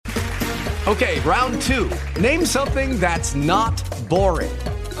Okay, round two. Name something that's not boring.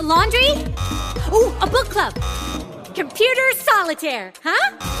 A laundry? Ooh, a book club. Computer solitaire,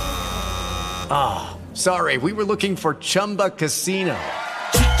 huh? Ah, sorry, we were looking for Chumba Casino.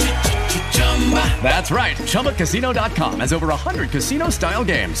 That's right, ChumbaCasino.com has over 100 casino-style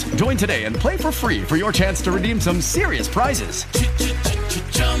games. Join today and play for free for your chance to redeem some serious prizes.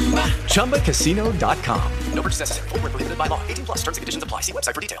 ChumbaCasino.com. No purchase necessary. Void where prohibited by law. 18 plus terms and conditions apply. See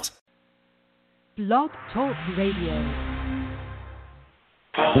website for details. Blog Talk Radio.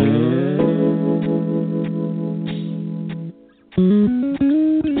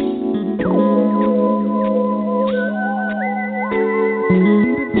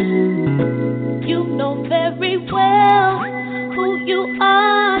 You know very well who you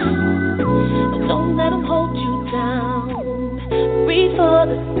are. Don't let them hold you down. Reach for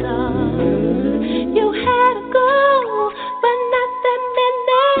the stars. You had a goal, but not that many.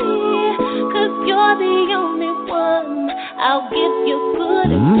 'Cause you're the only one. I'll give you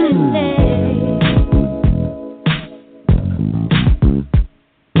good and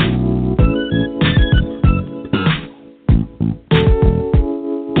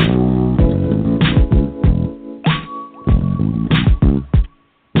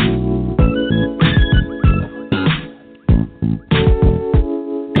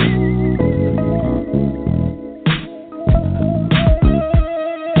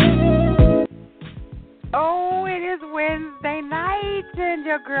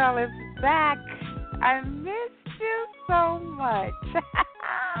Your girl is back. I missed you so much.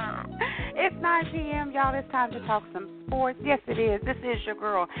 It's 9 p.m., y'all. It's time to talk some sports. Yes, it is. This is your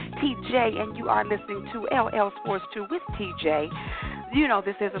girl, TJ, and you are listening to LL Sports 2 with TJ. You know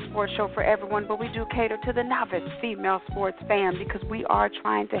this is a sports show for everyone, but we do cater to the novice female sports fan because we are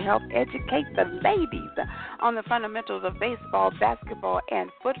trying to help educate the ladies on the fundamentals of baseball, basketball,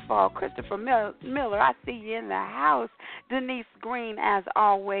 and football. Christopher Miller, I see you in the house. Denise Green, as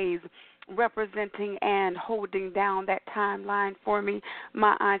always, representing and holding down that timeline for me.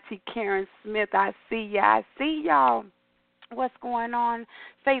 My auntie Karen Smith, I see ya. I see y'all. What's going on?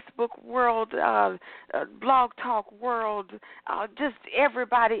 Facebook world, Blog Talk world, just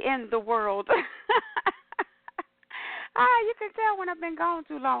everybody in the world. You can tell when I've been gone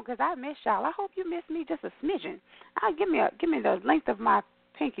too long because I miss y'all. I hope you miss me just a smidgen. Give me the length of my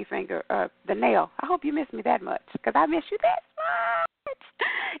pinky finger, the nail. I hope you miss me that much because I miss you that much.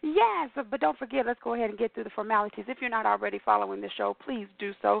 Yes, but don't forget, let's go ahead and get through the formalities. If you're not already following the show, please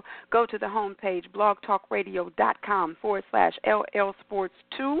do so. Go to the homepage, blogtalkradio.com/LL Sports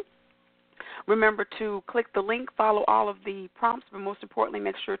 2. Remember to click the link, follow all of the prompts, but most importantly,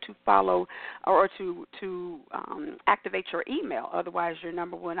 make sure to follow or to activate your email. Otherwise, your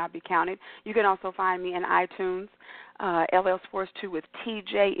number will not be counted. You can also find me in iTunes. LL Sports 2 with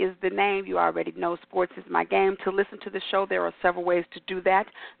TJ is the name. You already know sports is my game. To listen to the show, there are several ways to do that.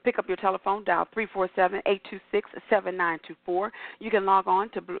 Pick up your telephone, dial 347-826-7924. You can log on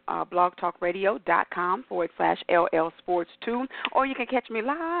to blogtalkradio.com/LL Sports 2, or you can catch me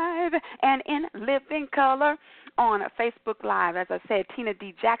live and in living color on Facebook Live. As I said, Tina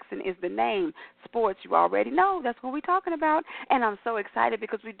D. Jackson is the name. Sports, you already know. That's what we're talking about. And I'm so excited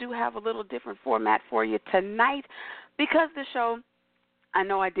because we do have a little different format for you tonight. Because the show, I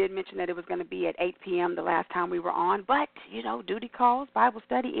know I did mention that it was going to be at 8 p.m. the last time we were on, but, you know, duty calls, Bible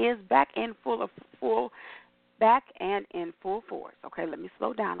study is back and in full force. Okay, let me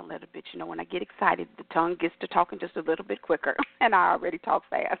slow down a little bit. You know, when I get excited, the tongue gets to talking just a little bit quicker, and I already talk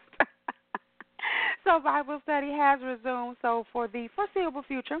fast. So Bible study has resumed. So for the foreseeable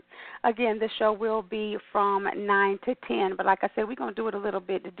future, again, the show will be from 9 to 10. But like I said, we're going to do it a little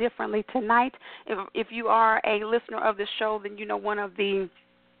bit differently tonight. If you are a listener of the show, then you know one of the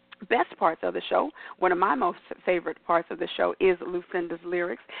best parts of the show, one of my most favorite parts of the show is Lucinda's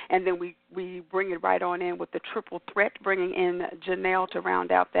lyrics, and then we bring it right on in with the triple threat, bringing in Janelle to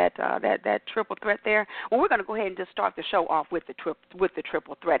round out that triple threat there. Well, we're going to go ahead and just start the show off with the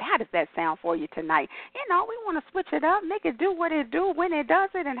triple threat. How does that sound for you tonight? You know, we want to switch it up, make it do what it do, when it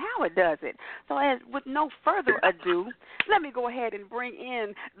does it, and how it does it. So with no further ado, let me go ahead and bring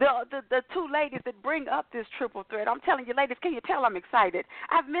in the two ladies that bring up this triple threat. I'm telling you, ladies, can you tell I'm excited?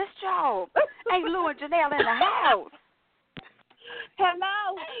 I've missed y'all. Hey, Lou and Janelle in the house.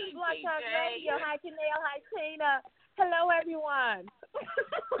 Hello. Hey, Blog Talk Radio. Hi, Janelle. Hi, Tina. Hello, everyone.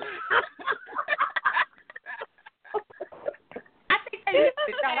 I think they missed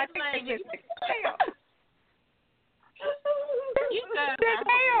it, y'all. I think they missed it.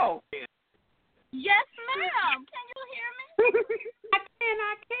 Janelle. Yes, ma'am. Can you hear me? I can.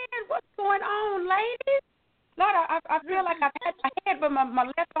 What's going on, ladies? Lord, I feel like I've had my head, but my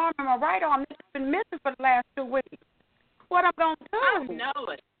left arm and my right arm has been missing for the last 2 weeks. What I'm going to do? I know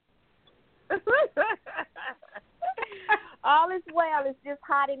it. All is well. It's just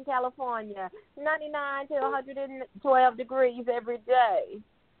hot in California. 99 to 112 degrees every day.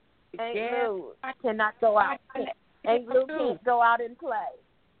 Ain't Lou. I cannot go out. Ain't Lou can't go out and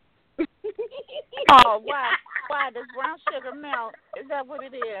play. Oh, why? Why does brown sugar melt? Is that what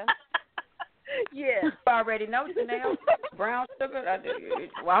it is? Yeah. You already know, Janelle. Brown sugar. I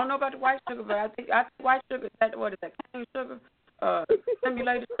don't know about the white sugar, but I think white sugar. What is that? Cane sugar.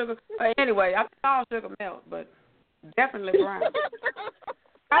 Simulated sugar. Anyway, I think all sugar melts, but definitely brown.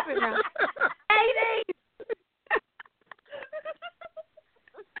 Stop it now. 80.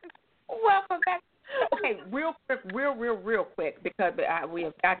 Welcome back. Okay, real quick, because we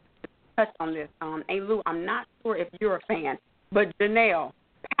have got to touch on this. Hey, Lou, I'm not sure if you're a fan, but Janelle,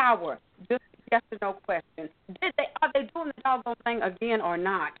 Power, just yes or no question. Are they doing the doggone thing again or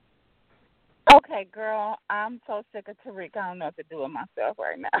not? Okay, girl, I'm so sick of Tariq. I don't know what to do with myself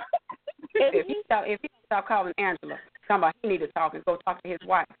right now. if he stop calling Angela, talking about he need to talk and go talk to his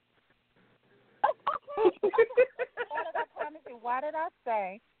wife. Why did I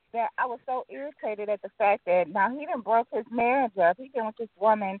say that I was so irritated at the fact that now he done broke his marriage up. He been with this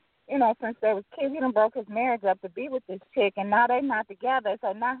woman, since they was kids. He done broke his marriage up to be with this chick, and now they not together,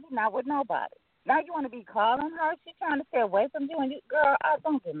 so now he's not with nobody. Now you want to be calling her? She's trying to stay away from you, and you, girl,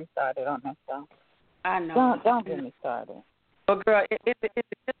 don't get me started on that stuff. I know. Don't get me started. Well, girl, it's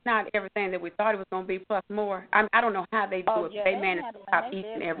just not everything that we thought it was going to be, plus more. I don't know how they do it. Yeah, they manage to stop each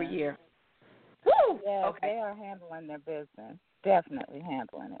and every year. Woo! Yeah, okay. They are handling their business. Definitely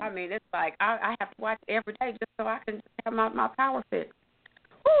handling it. I mean, it's like I have to watch it every day just so I can just have my power fix.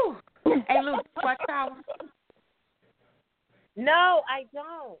 Woo! Hey, Lou, do you watch Power? No, I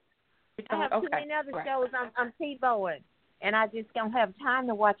don't. I have okay. too many other shows I'm T-bowing, and I just don't have time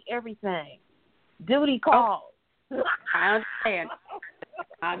to watch everything. Duty calls. I understand.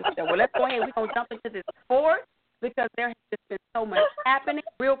 Well, let's go ahead. We're going to jump into this sport because there has just been so much happening.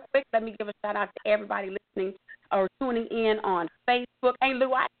 Real quick, let me give a shout-out to everybody listening or tuning in on Facebook. Hey,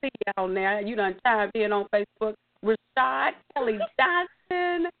 Lou, I see you on there. You done chimed in on Facebook. Rashad, Kelly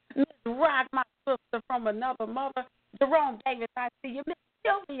Johnson, Miss Rock, my sister from another mother, Jerome Davis, I see you. Miss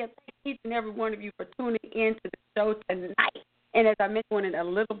Sylvia, thank each and every one of you for tuning in to the show tonight. And as I mentioned it a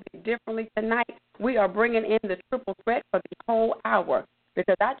little bit differently tonight, we are bringing in the triple threat for the whole hour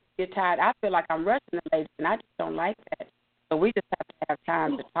because I just get tired. I feel like I'm rushing the ladies, and I just don't like that. So we just have to have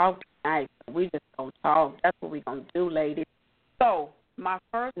time to talk tonight. We just don't talk. That's what we're going to do, ladies. So my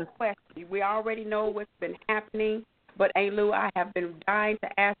first question, we already know what's been happening, but, hey, Lou, I have been dying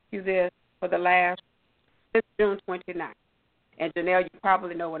to ask you this for the last since June 29th. And, Janelle, you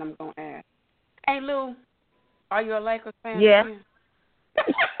probably know what I'm going to ask. Hey, Lou, are you a Lakers fan? Yeah. Again?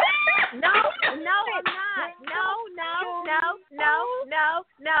 No, I'm not.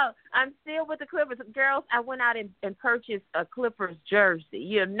 No. I'm still with the Clippers. Girls, I went out and purchased a Clippers jersey.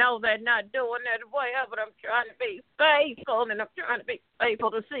 You know they're not doing that way up, but I'm trying to be faithful, and I'm trying to be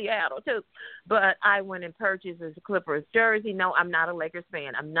faithful to Seattle, too. But I went and purchased a Clippers jersey. No, I'm not a Lakers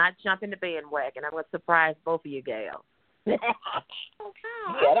fan. I'm not jumping the bandwagon. I'm going to surprise both of you gals. Yeah,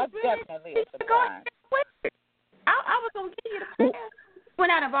 that's definitely a surprise. I was going to give you the pass.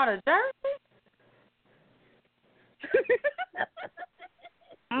 Went out and bought a jersey?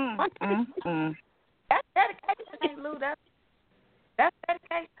 That's dedication, St. Lou. That's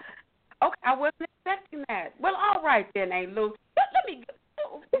dedication. Okay, I wasn't expecting that. Well, all right then, St. Lou. Let me,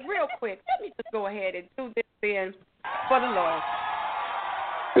 real quick, let me just go ahead and do this then for the Lord.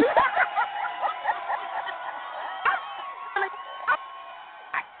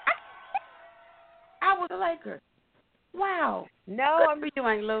 I was a Laker. Wow. No, I'm you,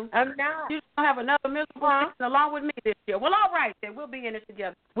 Aunt Lou. I'm not. You don't have another miserable season along with me this year. Well, all right, then. We'll be in it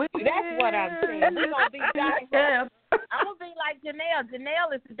together. That's what I'm saying. We're going to be diehard. I'm going to be like Janelle.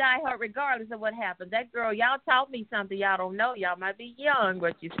 Janelle is a diehard regardless of what happens. That girl, y'all taught me something y'all don't know. Y'all might be young,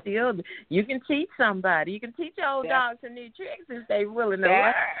 but you can teach somebody. You can teach your old dogs some new tricks if they're willing to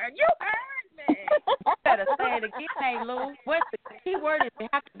learn. You heard me. You better say it again, Aunt Lou. What's the key word is you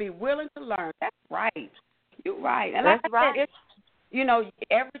have to be willing to learn. That's right. You're right. And that's like right. I said,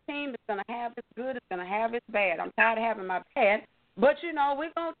 every team is going to have its good, it's going to have its bad. I'm tired of having my bad, but,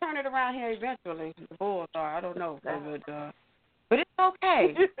 we're going to turn it around here eventually. The Bulls are. I don't know. But it's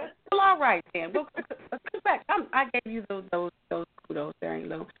okay. Well, all right, then. We'll come back. I gave you those kudos there, Aunt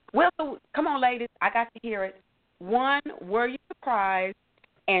Lou. Well, so, come on, ladies. I got to hear it. 1, were you surprised?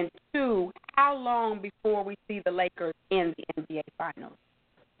 And 2, how long before we see the Lakers in the NBA Finals?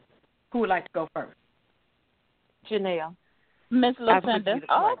 Who would like to go first? Janelle. Miss Lucinda.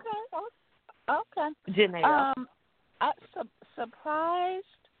 Oh, okay. Janelle. Surprised?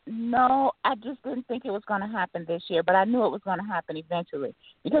 No, I just didn't think it was going to happen this year, but I knew it was going to happen eventually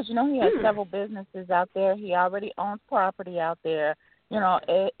because, he has several businesses out there. He already owns property out there,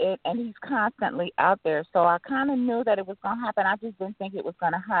 and he's constantly out there. So I kind of knew that it was going to happen. I just didn't think it was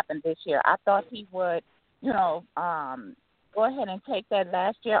going to happen this year. I thought he would, go ahead and take that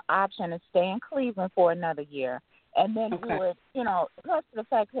last year option and stay in Cleveland for another year. And then he would, plus the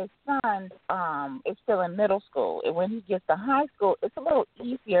fact his son is still in middle school. And when he gets to high school, it's a little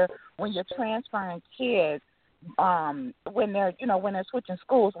easier when you're transferring kids when they're, when they're switching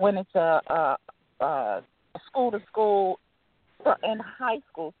schools, when it's a school-to-school in high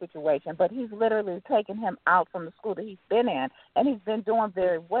school situation. But he's literally taken him out from the school that he's been in, and he's been doing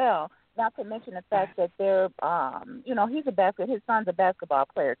very well. Not to mention the fact that they're, his son's a basketball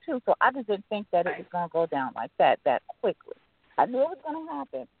player too. So I just didn't think that it was going to go down like that quickly. I knew it was going to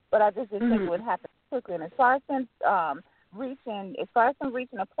happen, but I just didn't think it would happen quickly. And as far as them reaching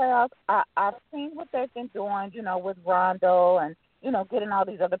the playoffs, I've seen what they've been doing, with Rondo and getting all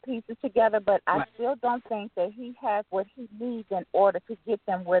these other pieces together. But I still don't think that he has what he needs in order to get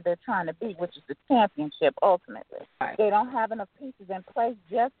them where they're trying to be, which is the championship ultimately. They don't have enough pieces in place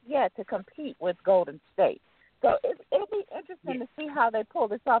just yet to compete with Golden State. So it'll be interesting to see how they pull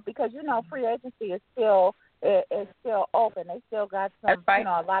this off because, free agency is still open. They still got some,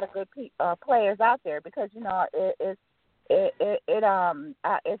 a lot of good players out there because, it's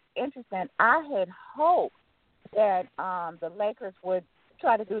interesting. I had hoped that the Lakers would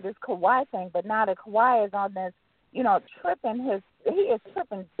try to do this Kawhi thing, but now that Kawhi is on this, he is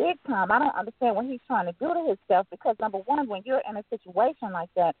tripping big time. I don't understand what he's trying to do to himself because, number one, when you're in a situation like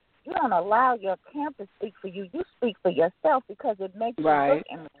that, you don't allow your camp to speak for you. You speak for yourself because it makes you look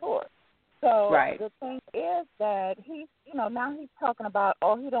immature. So the thing is that he's, now he's talking about,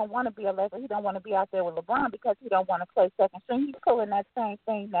 he don't want to be a Laker. He don't want to be out there with LeBron because he don't want to play second string. He's pulling that same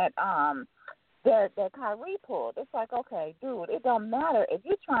thing that Kyrie pulled. It's like, okay, dude, it don't matter. If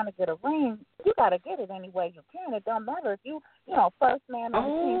you're trying to get a ring, you got to get it any way you can. It don't matter if you first man on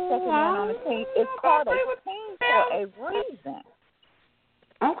the team, second man on the team. It's called a team for a reason.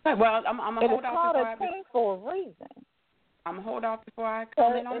 Okay, well, I'm going to hold off. It's called a team for a reason. I'm going to hold off before I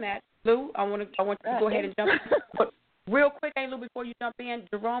comment on that. Lou, I want you to go ahead and jump in. But real quick, Lou, before you jump in,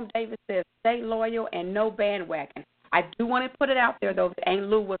 Jerome Davis says, stay loyal and no bandwagon. I do want to put it out there, though, that Aunt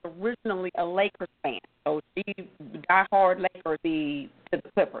Lou was originally a Lakers fan. So she diehard Lakers to the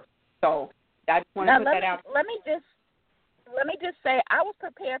Clippers. So I just want to put that out. Let me just say, I was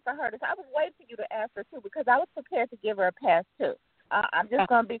prepared for her. I was waiting for you to ask her, too, because I was prepared to give her a pass, too. I'm just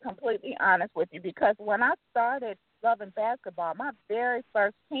going to be completely honest with you because when I started loving basketball, my very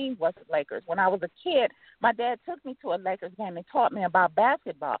first team was the Lakers. When I was a kid, my dad took me to a Lakers game and taught me about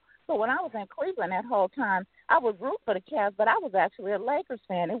basketball. So when I was in Cleveland that whole time, I would root for the Cavs, but I was actually a Lakers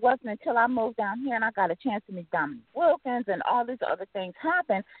fan. It wasn't until I moved down here and I got a chance to meet Dominique Wilkins and all these other things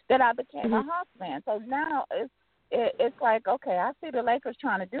happened that I became a Hawks fan. So now it's like, okay, I see the Lakers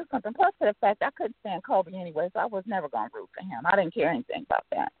trying to do something. Plus to the fact I couldn't stand Kobe anyway, so I was never going to root for him. I didn't care anything about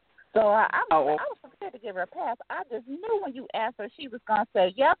that. So I was prepared to give her a pass. I just knew when you asked her, she was going to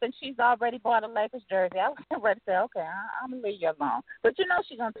say, yep, and she's already bought a Lakers jersey. I was ready to say, okay, I'm going to leave you alone. But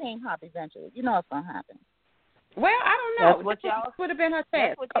she's going to team hop eventually. You know it's going to happen. Well, I don't know. That's what y'all would have been her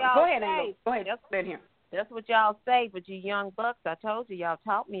chance. Go ahead, Angel. Go ahead. That's what y'all say, but you young bucks, I told you, y'all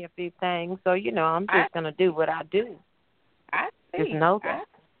taught me a few things. So, I'm just going to do what I do. I see. Just know that.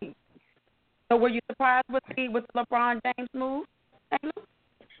 So were you surprised with the LeBron James move?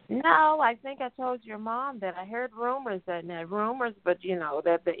 No, I think I told your mom that I heard rumors, but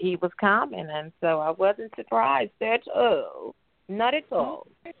that he was coming, and so I wasn't surprised at all. Not at all.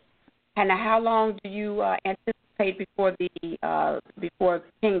 And how long do you anticipate before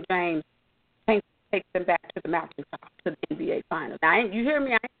King James takes them back to the mountaintop, to the NBA Finals? Now, you hear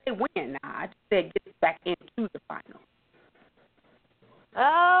me? I didn't say win. Now, I just said get back into the finals.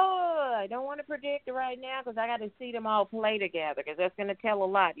 Oh, I don't want to predict it right now because I got to see them all play together because that's going to tell a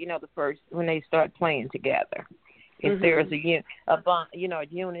lot, when they start playing together. If there's a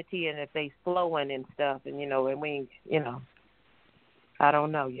unity and if they flowing and stuff and, and we, I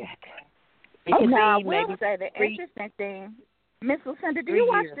don't know yet. Now, I will say the interesting thing, Miss Lucinda, do you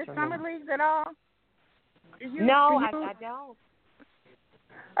watch the summer leagues at all? I don't.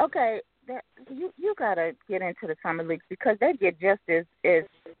 Okay. You gotta get into the summer leagues because they get just as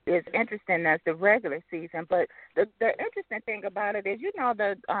interesting as the regular season. But the interesting interesting thing about it is,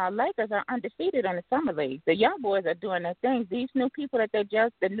 the Lakers are undefeated in the summer league. The young boys are doing their thing. These new people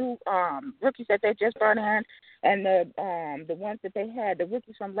the new rookies that they just brought in, and the ones that they had, the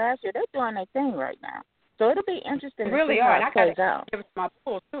rookies from last year, they're doing their thing right now. So it'll be interesting to see how it plays out. Give it to my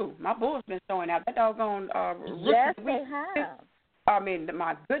Bulls too. My Bulls been showing out. That doggone yes, they have. I mean,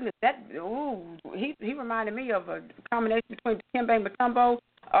 my goodness, he reminded me of a combination between Dikembe Mutombo,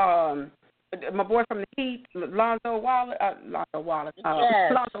 my boy from the Heat, Lonzo Wallace,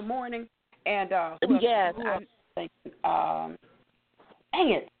 Lonzo Mourning, and yes, dang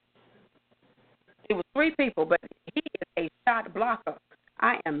it, it was 3 people, but he is a shot blocker.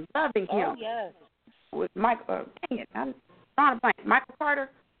 I am loving him. Oh yes. With Mike, dang it, I'm drawing a blank. Michael Carter.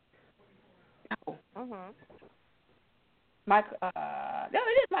 No. No,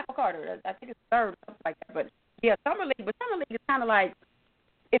 it is Michael Carter. I think it's third, something like that. But yeah, summer league is kind of like,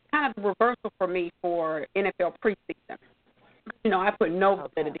 it's kind of the reversal for me for NFL preseason. I put no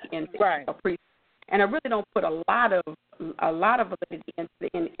validity into NFL preseason, and I really don't put a lot of validity into the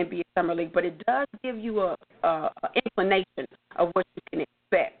NBA summer league. But it does give you a inclination of what you can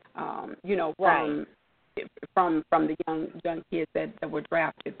expect. From the young kids that were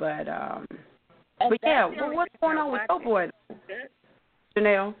drafted, but yeah, what's going on with your boy,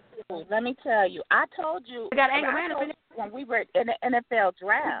 Janelle? Let me tell you, I told you. We got anger management when we were in the NFL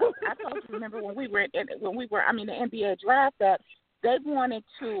draft. I told you, remember when we were the NBA draft, that they wanted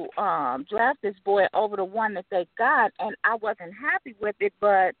to draft this boy over the one that they got, and I wasn't happy with it,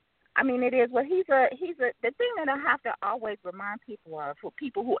 but. I mean, it is. Well, he's the thing that I have to always remind people of, for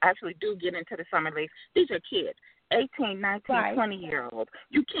people who actually do get into the summer league, these are kids, 18, 19, 20-year-olds.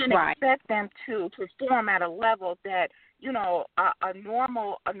 You can't expect them to perform at a level that, a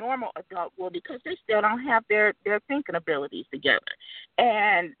normal adult will, because they still don't have their thinking abilities together.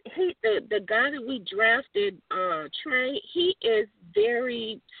 And the guy that we drafted, Trey, he is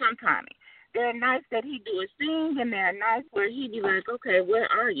very sometimey. They're nice that he do his thing, and they're nice where he be like, okay, where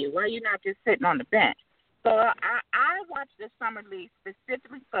are you? Why are you not just sitting on the bench? So I watch the summer league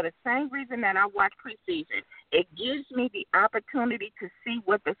specifically for the same reason that I watch preseason. It gives me the opportunity to see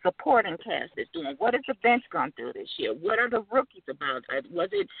what the supporting cast is doing. What is the bench going to do this year? What are the rookies about? Was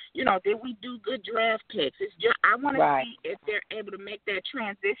it, did we do good draft picks? It's just, I want to see if they're able to make that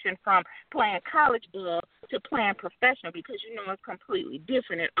transition from playing college ball to playing professional, because it's completely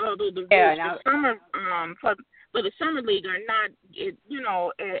different. And although the rules for the summer league are not,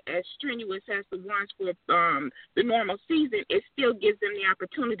 as strenuous as the ones for the normal season, it still gives them the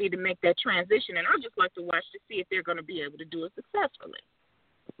opportunity to make that transition. And I just like to watch to see if they're going to be able to do it successfully.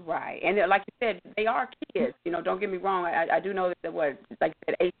 Right. And like you said, they are kids. Don't get me wrong. I do know that, like you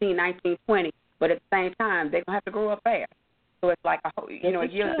said, 18, 19, 20, but at the same time, they're going to have to grow up fast. So it's like,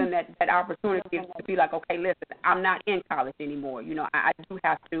 it gives them that opportunity to be like, okay, listen, I'm not in college anymore. I do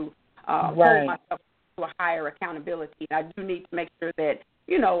have to hold myself to a higher accountability. I do need to make sure that,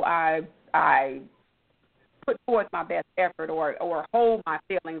 I put forth my best effort or hold my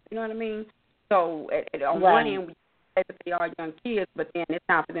feelings. You know what I mean? So on one end, we say that they are young kids, but then it's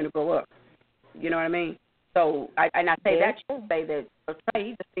time for them to grow up. You know what I mean? So I say that to say that Trey,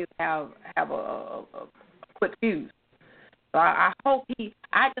 he just needs to have a quick fuse. So I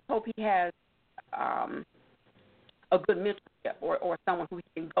just hope he has a good mentorship or someone who he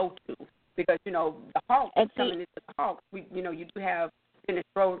can go to, because the Hawks coming into the Hawks. You do have Dennis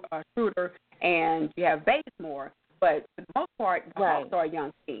Schroeder and you have Bazemore, but for the most part, the Hawks are a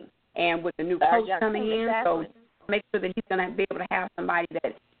young team, and with the new coach coming in, so make sure that he's going to be able to have somebody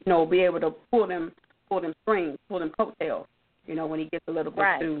that will be able to pull them strings, pull them coattails. When he gets a little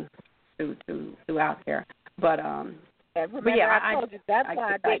bit too out there, but. Remember, I told you that's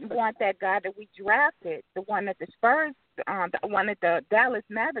why I didn't want that guy that we drafted, the one that the Spurs, the one that the Dallas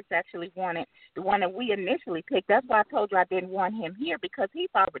Mavericks actually wanted, the one that we initially picked. That's why I told you I didn't want him here, because he's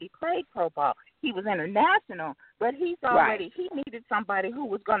already played pro ball. He was international, but he needed somebody who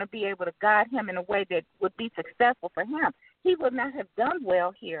was going to be able to guide him in a way that would be successful for him. He would not have done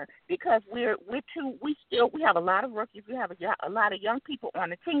well here, because we have a lot of rookies. We have a lot of young people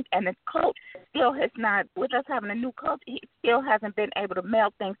on the team, and the coach still has not, with us having a new coach, he still hasn't been able to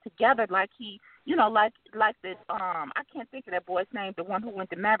meld things together like he, like the I can't think of that boy's name, the one who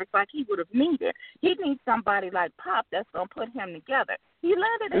went to Mavericks, like he would have needed. He needs somebody like Pop that's going to put him together. He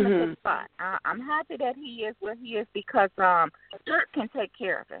landed in a good spot. I'm happy that he is where he is, because Dirk can take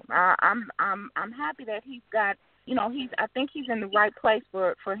care of him. I'm happy that he's got. I think he's in the right place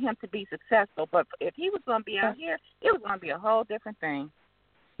for him to be successful. But if he was going to be out here, it was going to be a whole different thing.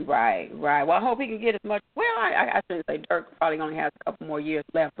 Right. Well, I hope he can get as much. Well, I shouldn't say Dirk probably only has a couple more years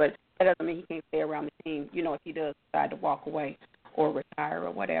left, but That doesn't mean he can't stay around the team, you know, if he does decide to walk away or retire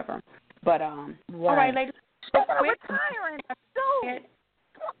or whatever. But, all right, ladies. Retiring, dude.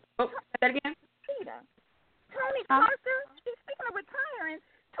 Oh, say that again? Peter. Tony Parker, speaking of retiring,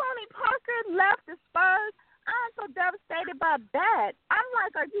 Tony Parker left the Spurs. I'm so devastated by that. I'm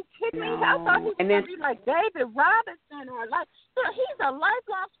like, are you kidding me? I thought he was going to be like David Robinson or like, he's a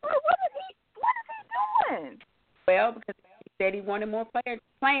lifelong Spur. What is he doing? Well, because he said he wanted more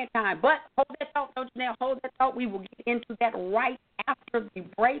playing time. But hold that thought, don't you now? Hold that thought. We will get into that right after the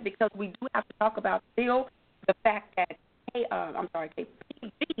break because we do have to talk about still the fact that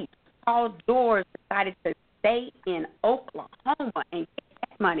KPB, Paul George decided to stay in Oklahoma and get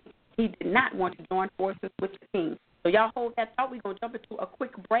that money. He did not want to join forces with the team. So y'all hold that thought. We're going to jump into a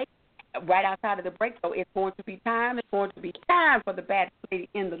quick break. Right outside of the break, so it's going to be time. It's going to be time for the baddest lady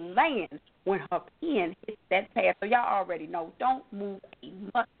in the land when her pen hits that pass. So y'all already know. Don't move a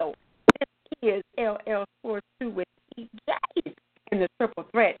muscle. This is LL Sports 2 with TJ in the triple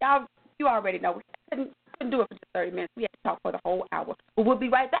threat. Y'all, you already know. We couldn't do it for just 30 minutes. We had to talk for the whole hour. But we'll be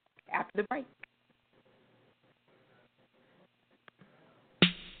right back after the break.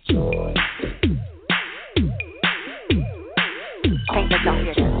 Can't let y'all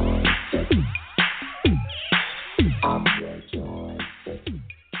hear that.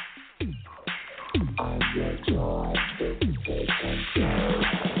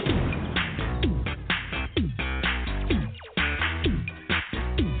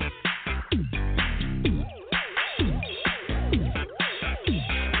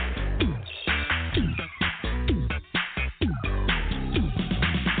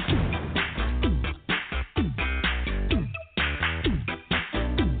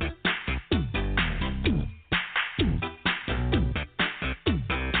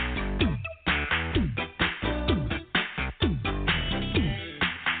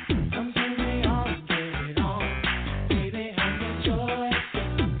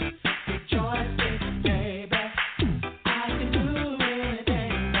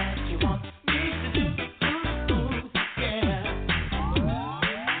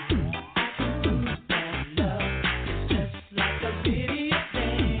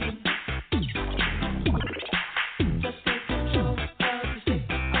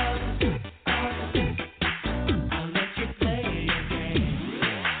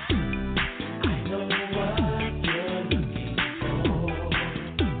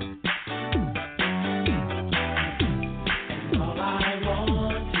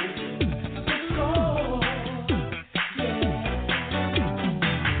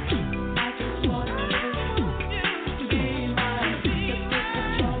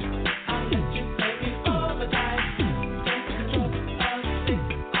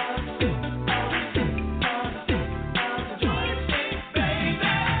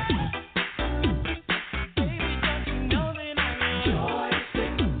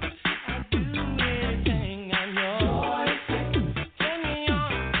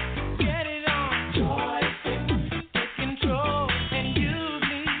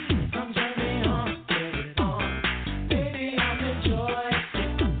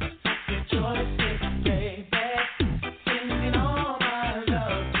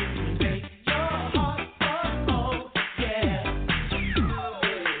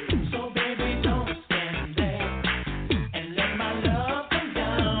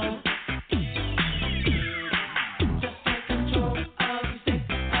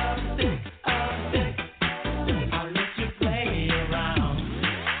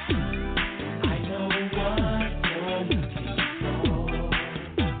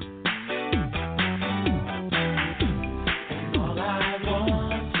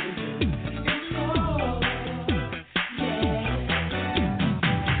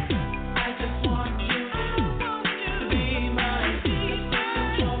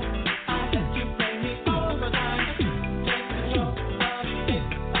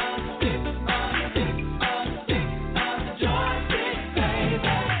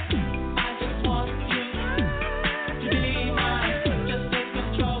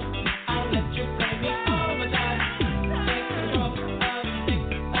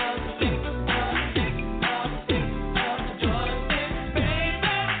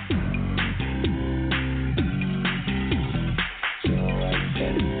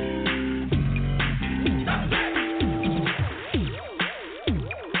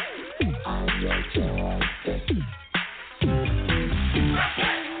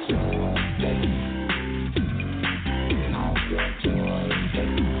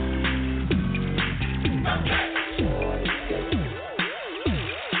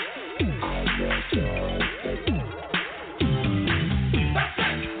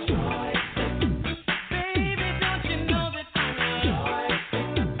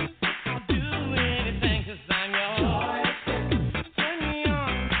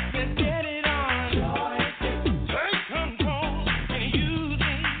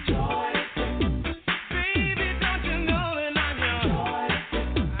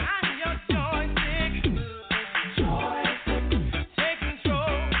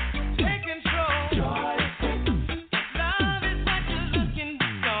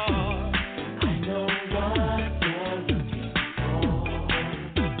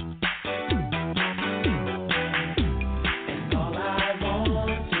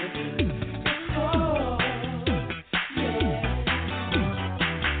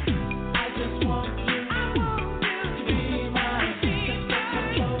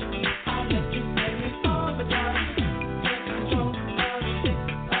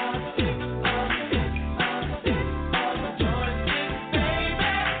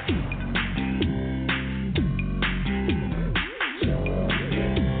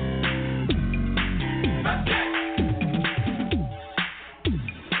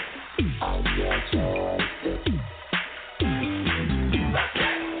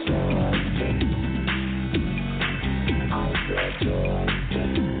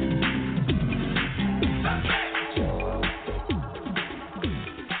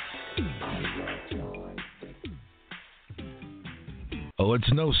 Oh,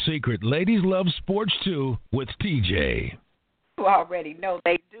 it's no secret. Ladies love sports, too, with TJ. You already know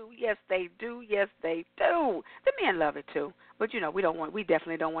they do. Yes, they do. Yes, they do. The men love it, too. But, we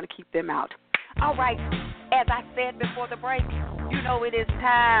definitely don't want to keep them out. All right. As I said before the break, it is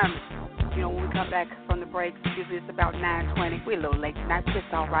time. When we come back from the break, usually it's about 9:20. We're a little late tonight, but it's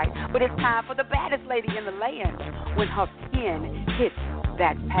all right. But it's time for the baddest lady in the land when her pen hits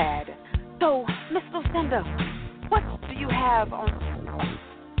that pad. So, Miss Lucinda, what do you have on?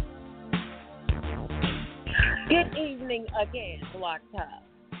 Good evening again, Block Top.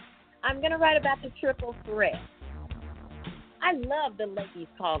 I'm going to write about the triple threat. I love the ladies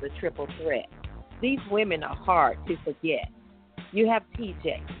called the triple threat. These women are hard to forget. You have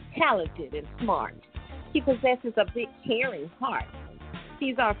TJ, talented and smart. He possesses a big caring heart.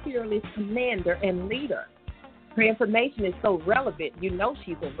 She's our fearless commander and leader. Her information is so relevant,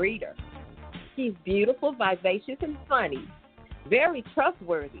 she's a reader. She's beautiful, vivacious, and funny. Very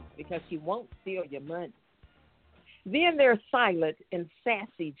trustworthy because she won't steal your money. Then there's silent and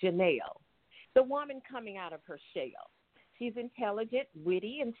sassy Janelle, the woman coming out of her shell. She's intelligent,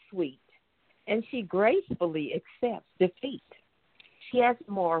 witty, and sweet, and she gracefully accepts defeat. She has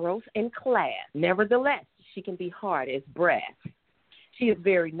morals and class. Nevertheless, she can be hard as brass. She is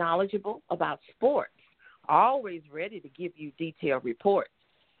very knowledgeable about sports, always ready to give you detailed reports.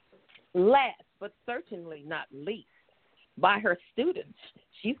 Last, but certainly not least, by her students,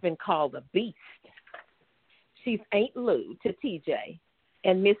 she's been called a beast. She's Aunt Lou to TJ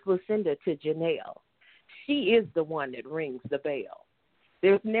and Miss Lucinda to Janelle. She is the one that rings the bell.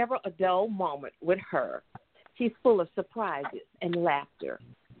 There's never a dull moment with her. She's full of surprises and laughter,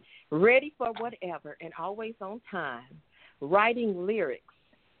 ready for whatever and always on time, writing lyrics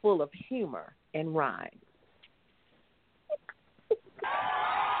full of humor and rhyme. You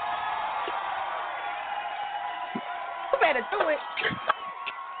better do it.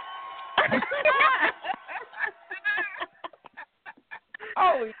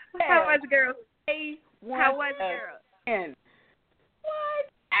 Oh, yeah. How was it, girl? How was it, girl? And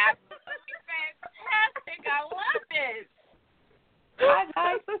what? Absolutely fantastic. I love it.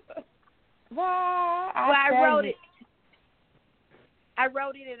 I wrote it. I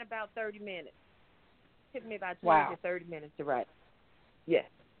wrote it in about 30 minutes. It took me about 20 to 30 minutes to write. Yes.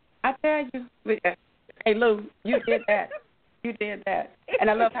 I tell you. Hey, Lou, you did that. You did that. And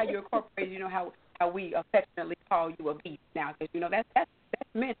I love how you incorporated, how we affectionately call you a beast now, because, that's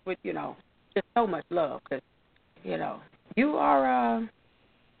meant with, just so much love, because, you are,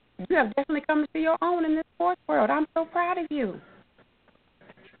 you have definitely come to your own in this sports world. I'm so proud of you.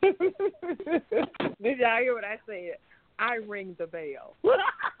 Did y'all hear what I said? I ring the bell.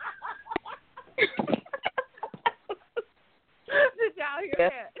 Did y'all hear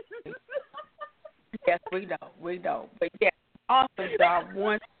that? Yes, we know. But yes, awesome job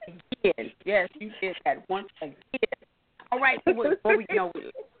once again. Yes, you did that once again. All right, before we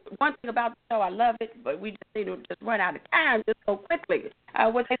one thing about the show, I love it, but we just need to just run out of time just so quickly.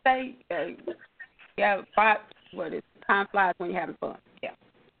 What they say, time flies when you're having fun. Yeah.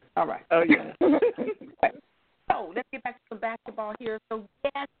 All right. Oh, yeah. Okay. So let's get back to some basketball here. So,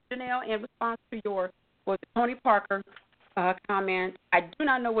 yes, Janelle, in response to the Tony Parker comment, I do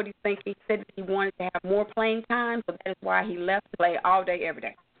not know what he's thinking. He said that he wanted to have more playing time, so that is why he left to play all day, every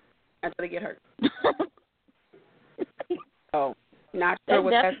day until they get hurt. So, not sure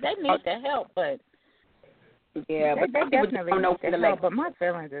what that's. They need the help, but yeah, but they definitely don't know need the help. But my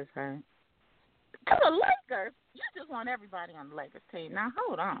feelings is hurt. To the Lakers, you just want everybody on the Lakers team. Now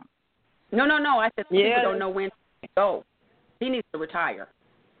hold on. No. I said people don't know when to go. He needs to retire.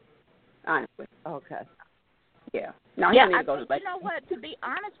 Honestly. Okay. Yeah. No, he needs to go to the Lakers. You know what? To be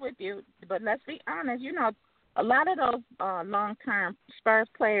honest with you, but let's be honest. A lot of those long-term Spurs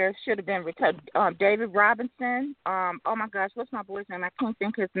players should have been retired. David Robinson. Oh my gosh, what's my boy's name? I can't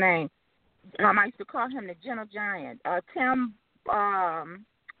think his name. I used to call him the Gentle Giant. Tim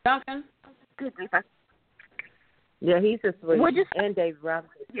Duncan. Goodness. Yeah, he's a sweet. And David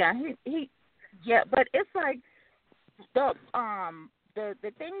Robinson. Yeah, he. Yeah, but it's like the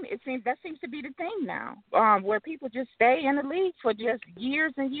thing. That seems to be the thing now, where people just stay in the league for just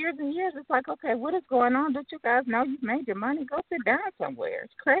years and years and years. It's like, okay, what is going on? Don't you guys know you've made your money? Go sit down somewhere.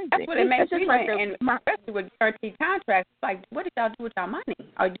 It's crazy. That's what it makes me like and especially with guaranteed contracts. It's like, what did y'all do with y'all money?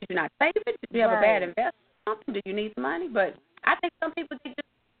 Or did you not save it? Did you have a bad investment? Something? Do you need the money? But I think some people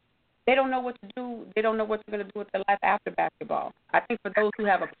they don't know what to do. They don't know what they're going to do with their life after basketball. I think for those who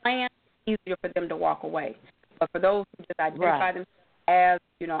have a plan, it's easier for them to walk away. But for those who just identify themselves as,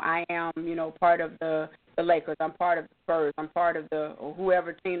 I am, part of the Lakers, I'm part of the Spurs, I'm part of the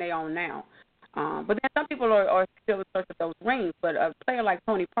whoever team they own now. But then some people are still in search of those rings. But a player like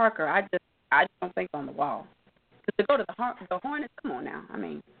Tony Parker, I just don't think on the wall. Because to go to the Hornets, come on now. I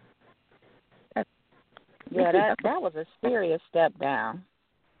mean, that was a serious step down.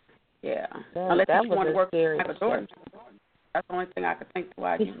 Yeah. Unless you want to work with Michael Jordan. That's the only thing I could think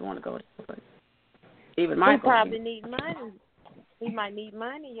why he would want to go to. But even Michael. He probably need money. He might need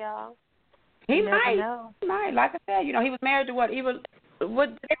money, y'all. He might. He might. Like I said, he was married to what? Evil? What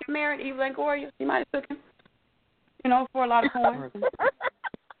did they get married? Evil Longoria? He might have took him. For a lot of coins.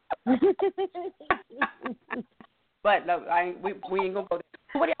 But look, we ain't gonna go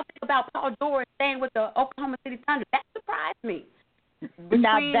there. What do y'all think about Paul George staying with the Oklahoma City Thunder? That surprised me.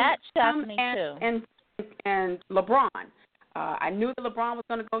 Now that shocked me too. And LeBron. I knew that LeBron was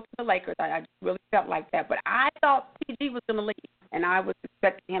going to go to the Lakers. I just really felt like that. But I thought PG was going to leave, and I was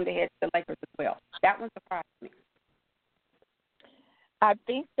expecting him to head to the Lakers as well. That one surprised me. I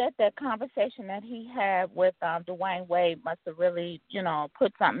think that conversation that he had with Dwayne Wade must have really,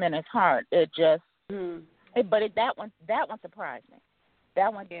 put something in his heart. It just, that one surprised me.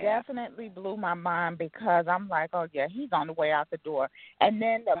 That one definitely blew my mind because I'm like, oh yeah, he's on the way out the door. And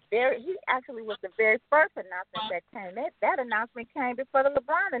then he actually was the very first announcement that came. That announcement came before the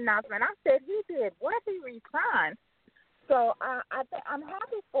LeBron announcement. I said he did. What, he resigned? So I'm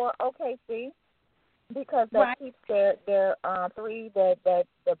happy for OKC because they keep their three the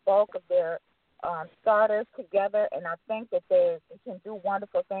bulk of their starters together, and I think that they can do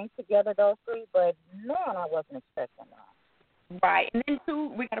wonderful things together, those three. But man, I wasn't expecting that. Right. And then,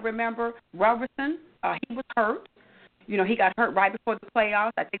 too, we got to remember Robertson. He was hurt. He got hurt right before the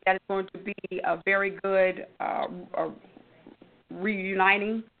playoffs. I think that is going to be a very good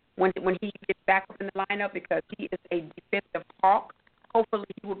reuniting when he gets back up in the lineup because he is a defensive hawk. Hopefully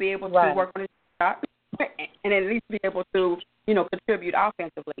he will be able to work on his shot and at least be able to, contribute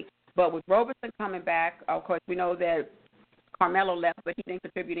offensively. But with Robertson coming back, of course, we know that Carmelo left, but he didn't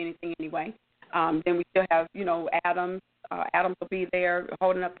contribute anything anyway. Then we still have, Adams. Adams will be there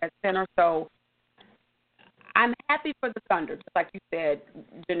holding up that center. So I'm happy for the Thunder, just like you said,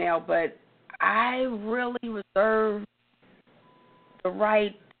 Janelle, but I really reserve the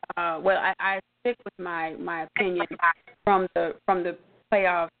right I stick with my opinion from the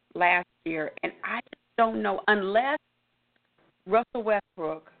playoffs last year, and I just don't know unless Russell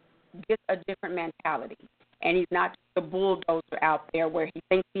Westbrook gets a different mentality. And he's not just a bulldozer out there where he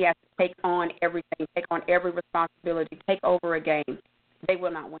thinks he has to take on everything, take on every responsibility, take over a game. They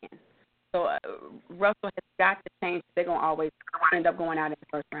will not win. So Russell has got to change. They're going to always end up going out in the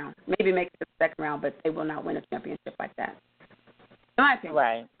first round. Maybe make it to the second round, but they will not win a championship like that. In my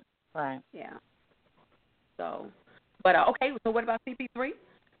opinion. Right. Yeah. So, but okay, so what about CP3?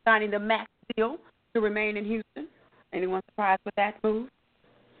 Signing the max deal to remain in Houston. Anyone surprised with that move?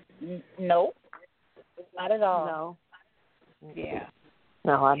 Nope. Not at all. No. Yeah.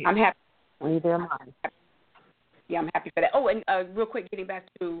 No, I'm happy. Neither am I. Yeah, I'm happy for that. Oh, and real quick, getting back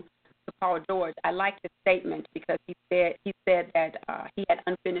to Paul George, I like his statement because he said that he had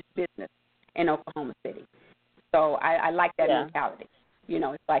unfinished business in Oklahoma City. So I like that mentality.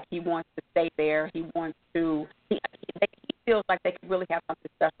 It's like he wants to stay there. He wants to. He feels like they could really have something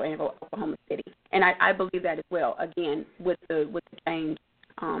special in Oklahoma City, and I believe that as well. Again, with the change.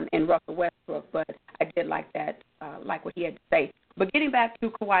 And Russell Westbrook, but I did like that, like what he had to say. But getting back to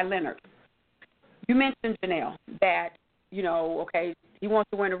Kawhi Leonard, you mentioned, Janelle, that, okay, he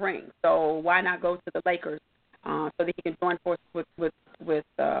wants to win a ring, so why not go to the Lakers so that he can join forces with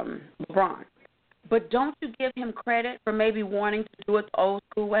LeBron? But don't you give him credit for maybe wanting to do it the old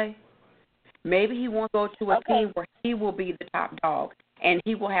school way? Maybe he wants to go to a team where he will be the top dog, and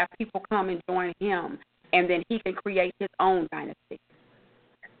he will have people come and join him, and then he can create his own dynasty.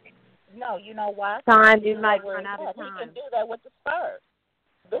 No, you know why? You might run out of time. He can do that with the Spurs.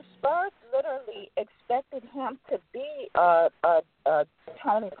 The Spurs literally expected him to be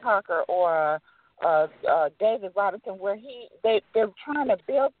Tony Parker or David Robinson, where they're trying to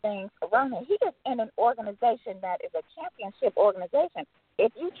build things around him. He is in an organization that is a championship organization.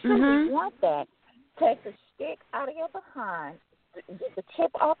 If you truly want that, take the stick out of your behind, get the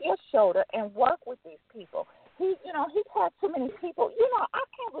chip off your shoulder, and work with these people. He's had too many people. I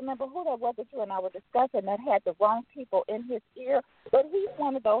can't remember who that was that you and I were discussing that had the wrong people in his ear, but he's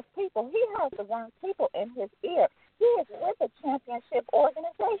one of those people. He has the wrong people in his ear. He is with a championship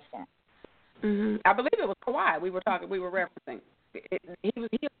organization. Mm-hmm. I believe it was Kawhi we were referencing. He was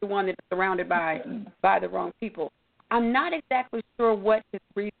the one that was surrounded by the wrong people. I'm not exactly sure what his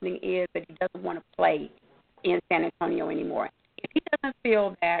reasoning is that he doesn't want to play in San Antonio anymore. If he doesn't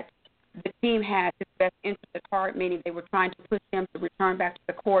feel that the team had his best interest at heart, meaning they were trying to push him to return back to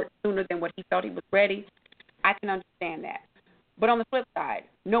the court sooner than what he felt he was ready, I can understand that. But on the flip side,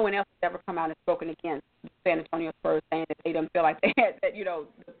 no one else has ever come out and spoken against the San Antonio Spurs, saying that they didn't feel like they had that,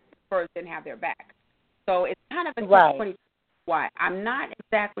 the Spurs didn't have their back. So it's kind of a catch-22. Why? I'm not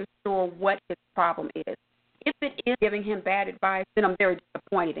exactly sure what his problem is. If it is giving him bad advice, then I'm very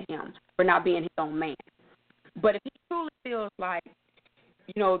disappointed in him for not being his own man. But if he truly feels like,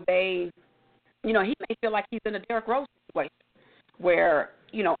 he may feel like he's in a Derrick Rose situation where,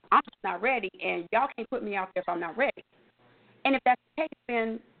 I'm just not ready and y'all can't put me out there if I'm not ready. And if that's the case,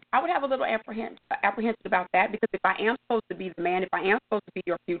 then I would have a little apprehension about that, because if I am supposed to be the man, if I am supposed to be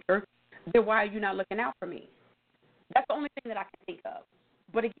your future, then why are you not looking out for me? That's the only thing that I can think of.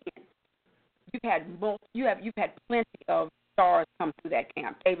 But again, you've had plenty of stars come through that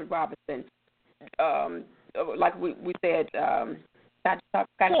camp. David Robinson, like we said, Tim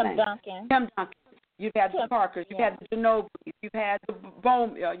Duncan. You've had the Parkers. You've had the Ginobili's. You've had the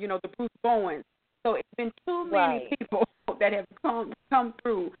the Bruce Bowens. So it's been too many people that have come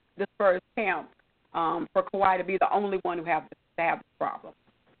through the Spurs camp for Kawhi to be the only one who have this problem.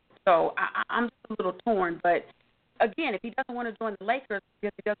 So I'm just a little torn. But again, if he doesn't want to join the Lakers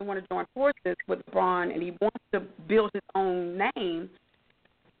because he doesn't want to join forces with LeBron and he wants to build his own name,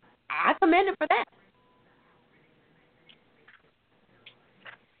 I commend him for that.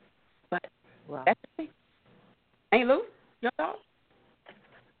 But that's the thing. Hey, Lou, your thoughts?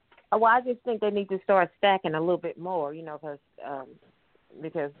 Well, I just think they need to start stacking a little bit more,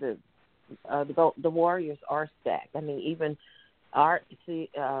 because the Warriors are stacked. I mean, even my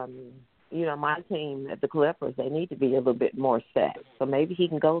team at the Clippers, they need to be a little bit more stacked. So maybe he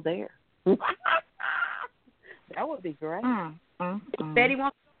can go there. That would be great. He said he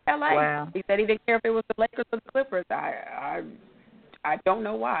wants to go to L.A. Wow. He said he didn't care if it was the Lakers or the Clippers. I don't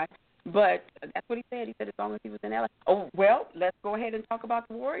know why. But that's what he said. He said as long as he was in L.A. Oh, well, let's go ahead and talk about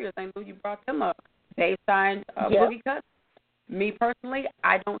the Warriors. I know you brought them up. They signed Boogie Cousins. Me personally,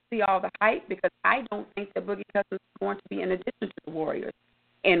 I don't see all the hype because I don't think that Boogie Cousins is going to be in addition to the Warriors.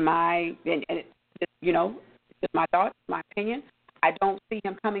 And it's just my thoughts, my opinion. I don't see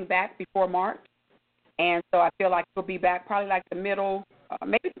him coming back before March. And so I feel like he'll be back probably like the middle,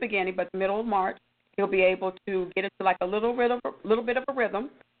 maybe the beginning, but the middle of March. He'll be able to get into like a little bit of a rhythm.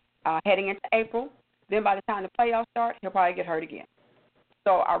 Heading into April, then by the time the playoffs start, he'll probably get hurt again.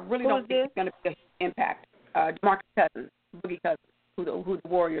 So I really don't think it's going to be an impact. DeMarcus Cousins, Boogie Cousins, who the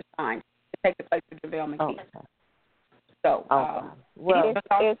Warriors signed to take the place of JaVale McGee. Okay. So, well,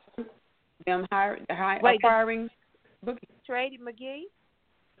 them acquiring Boogie. Traded McGee?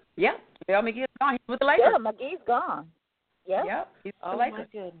 Yeah, JaVale McGee is gone. He's with the Lakers. Yeah, McGee's gone. Yeah, he's with the Lakers. My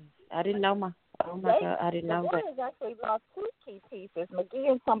goodness. I didn't know God, I didn't know that. The Warriors actually lost two key pieces,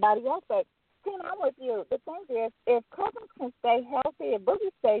 McGee and somebody else. But, Tim, I'm with you. The thing is, if Cousins can stay healthy, if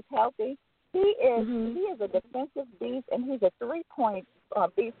Boogie stays healthy, he is a defensive beast, and he's a three-point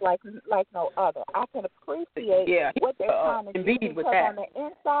beast like no other. I can appreciate what they're trying to do because on the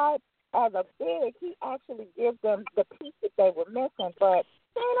inside, as a big, he actually gives them the piece that they were missing, but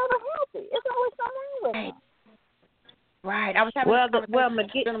they ain't ever healthy. It's always something wrong with him. Right. I was having a conversation with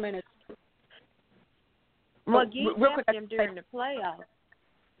a gentleman. McGee helped him during the playoffs.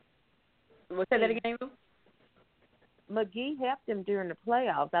 Say that again, Lou? McGee helped him during the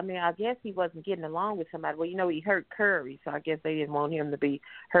playoffs. I mean, I guess he wasn't getting along with somebody. Well, he hurt Curry, so I guess they didn't want him to be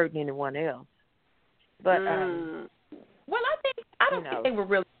hurting anyone else. But well, I don't think they were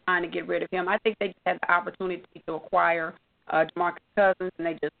really trying to get rid of him. I think they just had the opportunity to acquire DeMarcus Cousins, and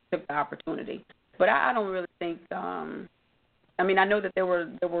they just took the opportunity. But I don't really think. I mean, I know that there were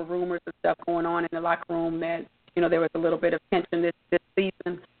rumors and stuff going on in the locker room that there was a little bit of tension this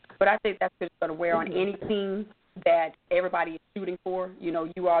season. But I think that's just going to wear on any team that everybody is shooting for.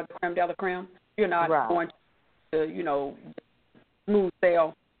 You are the creme de la creme. You're not going to smooth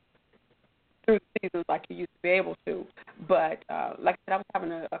sail through the seasons like you used to be able to. But like I said, I was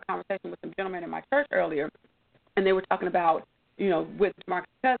having a conversation with some gentlemen in my church earlier, and they were talking about with DeMarcus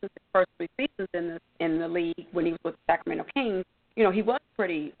Cousins, his first 3 seasons in the league when he was with the Sacramento Kings, he was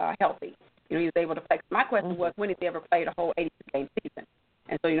pretty healthy. He was able to play. My question was, when did he ever play a whole 82-game season?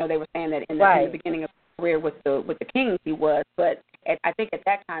 And so, they were saying that in the beginning of his career with the Kings he was, but I think at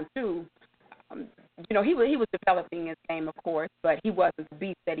that time too, he was developing his game, of course, but he wasn't the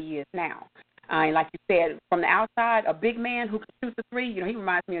beast that he is now. And like you said, from the outside, a big man who can shoot the three, he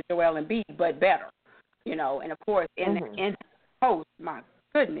reminds me of Joel Embiid, but better. And of course, in the post, my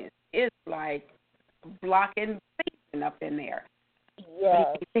goodness, it's like blocking Satan up in there.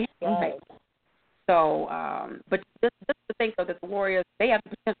 Yes. So, but just the thing think, though, that the Warriors, they have the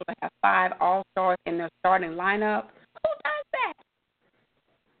potential to have 5 All-Stars in their starting lineup. Who does that?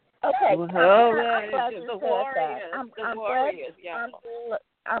 Okay, Well, I'm glad you the said Warriors. that. The Warriors, yeah.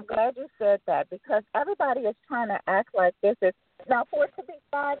 I'm glad you said that because everybody is trying to act like this is now for it to be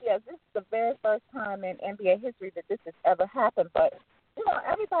 5 years. This is the very first time in NBA history that this has ever happened. But you know,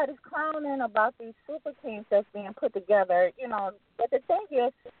 everybody's clowning about these super teams that's being put together. You know, but the thing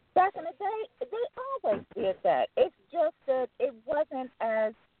is, back in the day, they always did that. It's just that it wasn't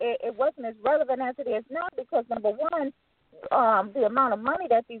as relevant as it is now because number one, the amount of money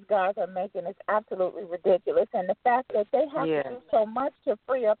that these guys are making is absolutely ridiculous, and the fact that they have to do so much to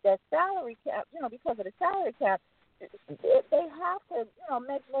free up their salary cap, you know, because of the salary cap, they have to, you know,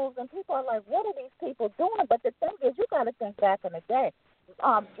 make moves, and people are like, what are these people doing? But the thing is, you got to think back in the day.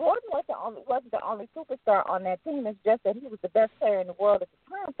 Jordan wasn't the only superstar on that team. It's just that he was the best player in the world at the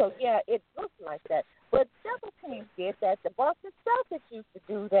time. So, yeah, it looked like that. But several teams did that. The Boston Celtics used to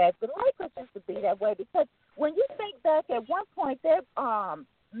do that. The Lakers used to be that way because when you think back at one point, their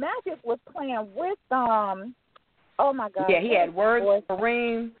Magic was playing with, oh, my God. Yeah, he had Worthy,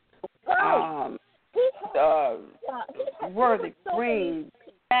 Kareem, Worthy, Kareem,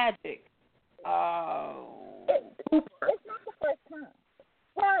 Magic, It's not the first time.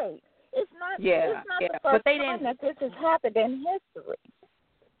 Right. It's not the first time that this has happened in history.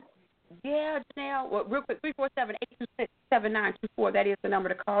 Yeah, Janelle. Well, real quick, 347-826-7924. That is the number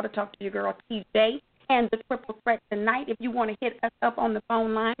to call to talk to your girl, TJ, and the triple threat tonight. If you want to hit us up on the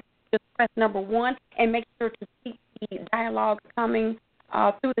phone line, just press number 1 and make sure to keep the dialogue coming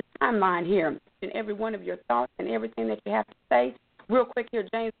through the timeline here. And every one of your thoughts and everything that you have to say. Real quick here,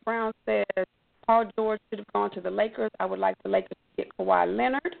 James Brown says, Paul George should have gone to the Lakers. I would like the Lakers to get Kawhi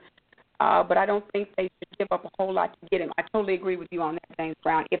Leonard, but I don't think they should give up a whole lot to get him. I totally agree with you on that, James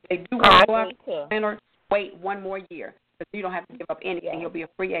Brown. If they do want to go up Leonard, wait 1 more year because you don't have to give up anything. He'll be a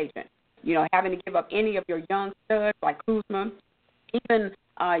free agent. You know, having to give up any of your young studs like Kuzma, even,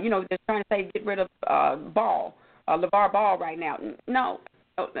 you know, they're trying to say get rid of Ball, LeVar Ball right now. No,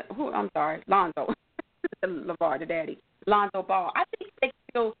 I'm sorry, Lonzo. LeVar, the daddy. Lonzo Ball. I think he's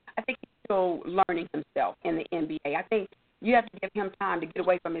still learning himself in the NBA. I think you have to give him time to get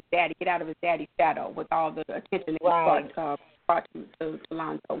away from his daddy, get out of his daddy's shadow with all the attention that he brought to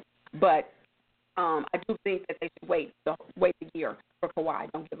Lonzo. But I do think that they should wait the year for Kawhi.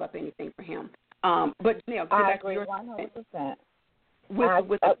 Don't give up anything for him. But Janelle, get back to your 100%.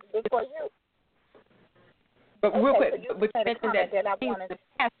 But real quick, but you mentioned that teams in the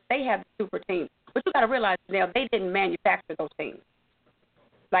past, they have the super teams. But you got to realize, Janelle, they didn't manufacture those teams.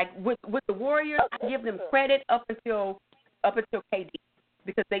 Like with the Warriors, I give them credit up until KD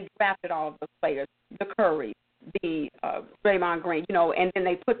because they drafted all of those players, the Curry, the Draymond Green, you know, and then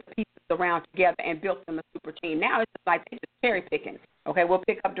they put the pieces around together and built them a super team. Now it's just like they're just cherry picking. Okay, we'll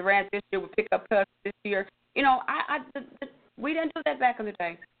pick up Durant this year, we'll pick up Cousins this year. You know, we didn't do that back in the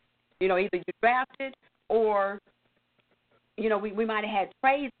day. You know, either you drafted or, you know, we might have had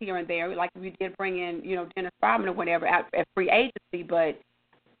trades here and there, like we did bring in, you know, Dennis Rodman or whatever at free agency, but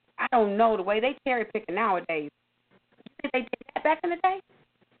I don't know the way they cherry picking nowadays. You think they did that back in the day?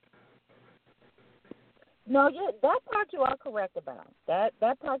 No, that part you are correct about.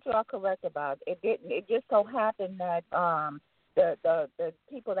 That part you are correct about. It didn't. It just so happened that the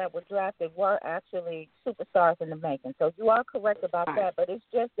people that were drafted were actually superstars in the making. So you are correct about that. But it's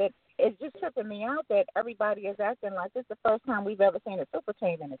just that it's just tripping me out that everybody is acting like this is the first time we've ever seen a super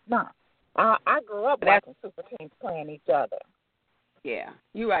team, and it's not. I grew up watching super teams playing each other. Yeah,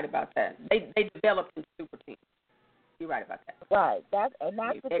 you're right about that. They developed into super teams. You're right about that. Right. That's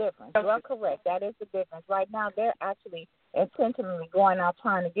the difference. You are correct. That is the difference. Right now, they're actually intentionally going out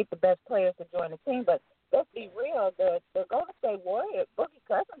trying to get the best players to join the team. But let's be real, the Golden State Warriors, Boogie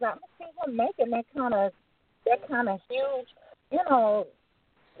Cousins, I'm seeing him making that kind of huge, you know,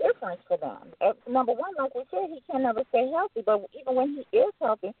 difference for them. Number one, like we said, he can never stay healthy. But even when he is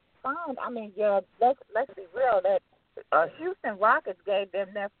healthy, fine. I mean, yeah, let's be real. That Houston Rockets gave them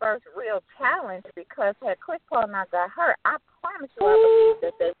their first real challenge because had Chris Paul not got hurt, I promise you I believe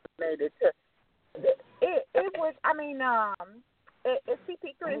that they made it to. It was. I mean, if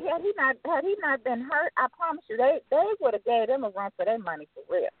CP3 had he not been hurt, I promise you they would have gave them a run for their money for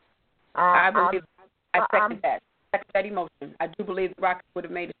real. I believe. I second that. That emotion. I do believe the Rockets would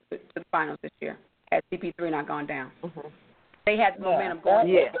have made it to the finals this year had CP3 not gone down. Mm-hmm. They had the momentum going.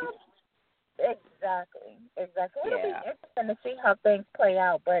 Yeah. Exactly. It'll be interesting to see how things play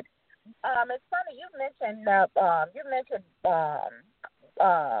out. But it's funny you mentioned ball,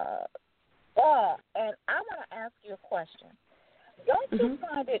 and I want to ask you a question. Don't you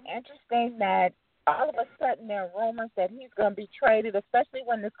find it interesting that all of a sudden there are rumors that he's going to be traded, especially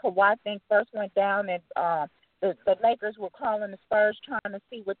when this Kawhi thing first went down and the Lakers were calling the Spurs trying to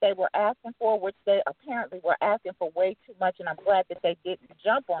see what they were asking for, which they apparently were asking for way too much, and I'm glad that they didn't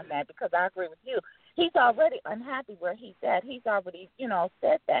jump on that because I agree with you. He's already unhappy where he's at. He's already,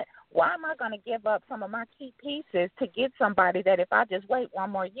 said that. Why am I going to give up some of my key pieces to get somebody that if I just wait one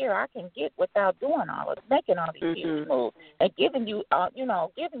more year, I can get without doing all of making all these huge moves and giving you,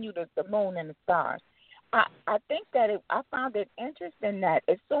 giving you the moon and the stars. I think that I found it interesting that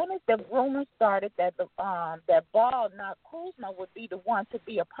as soon as the rumors started that that Ball, not Kuzma, would be the one to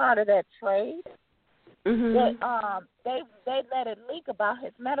be a part of that trade, they let it leak about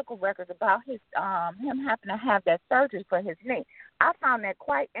his medical records, about his him having to have that surgery for his knee. I found that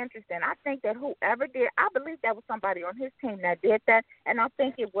quite interesting. I think that whoever did, I believe that was somebody on his team that did that, and I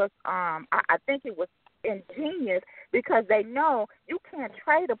think it was I think it was ingenious because they know you can't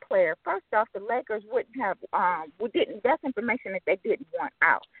trade a player. First off, the Lakers wouldn't have that's information that they didn't want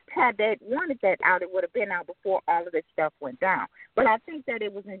out. Had they wanted that out, it would have been out before all of this stuff went down. But I think that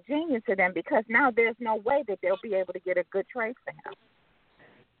it was ingenious to them because now there's no way that they'll be able to get a good trade for him.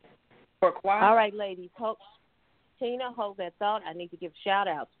 For Kawhi? All right, ladies. Tina, hold that thought. I need to give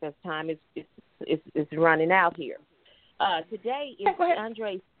shout-outs because time is running out here. Today is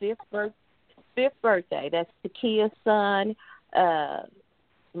Andre's fifth birthday. That's Takia's son,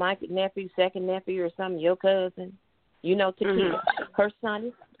 my nephew, second nephew or something, your cousin. You know Takia. Her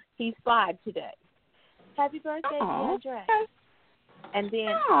son, he's 5 today. Happy birthday, Andre. And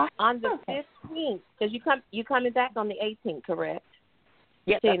then on the 15th, because you coming back on the 18th, correct?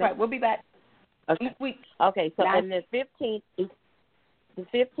 Yes, Tina? that's right. We'll be back. Okay, so on the 15th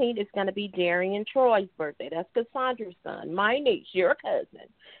is going to be Darian Troy's birthday. That's Cassandra's son, my niece, your cousin.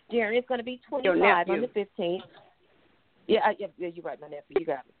 Darian's going to be 25 on the 15th. Yeah, you're right, my nephew. You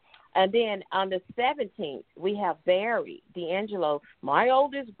got it. And then on the 17th, we have Barry D'Angelo, my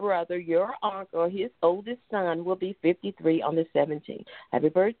oldest brother, your uncle, his oldest son will be 53 on the 17th. Happy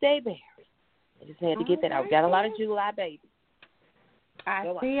birthday, Barry. I just had to get that out. We got a lot of July babies. I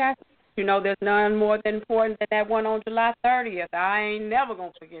see. You know, there's none more than important than that one on July 30th. I ain't never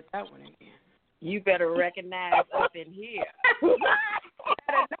going to forget that one again. You better recognize up in here. You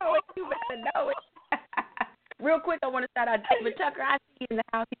better know it. You better know it. Real quick, I want to shout out David Tucker. I see in the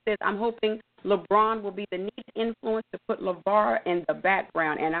house. He says, I'm hoping LeBron will be the neat influence to put LeVar in the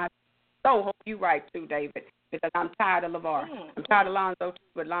background. And I so hope you're right, too, David, because I'm tired of LeVar. I'm tired of Lonzo, too,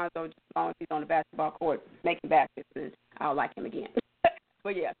 but Lonzo, just as long as he's on the basketball court making baskets, I'll like him again.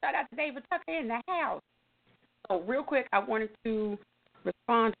 But, yeah, shout out to David Tucker in the house. So, real quick, I wanted to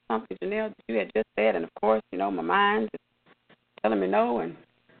respond to something, Janelle, that you had just said. And, of course, my mind is telling me no, and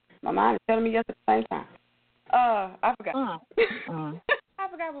my mind is telling me yes at the same time. I forgot. I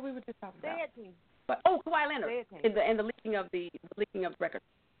forgot what we were just talking about. But Kawhi Leonard and the leaking of the record.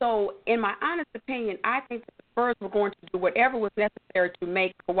 So, in my honest opinion, I think that the Spurs were going to do whatever was necessary to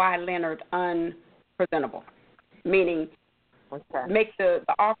make Kawhi Leonard unpresentable, meaning make the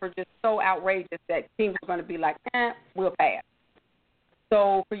offer just so outrageous that teams were going to be like, we'll pass.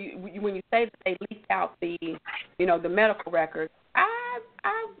 So, for you, when you say that they leaked out the medical records, I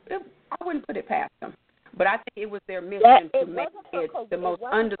wouldn't put it past them. But I think it was their mission to make it the most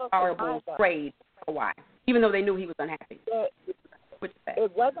undesirable trade for Kawhi, even though they knew he was unhappy.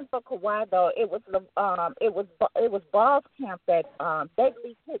 It wasn't for Kawhi though. It was Ball's camp that they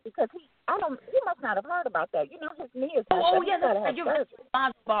leaked it because he must not have heard about that. His knee is. You're right.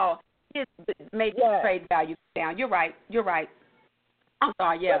 Ball made the trade value down. You're right. I'm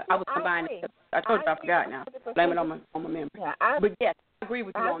sorry. Yeah, I was combining. I told you I forgot now. Blame it on my memory. Yeah, but yes, I agree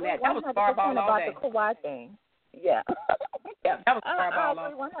with you on that. That was bar ball all day. About the Kawhi thing. Yeah. Yeah, that was bar ball all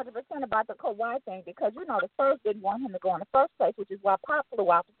day. I agree 100% about the Kawhi thing because the Spurs didn't want him to go in the first place, which is why Pop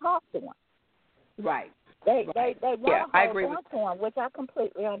flew out to talk to him. Right. They want to hold on to him, which I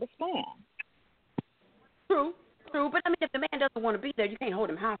completely understand. True. But if the man doesn't want to be there, you can't hold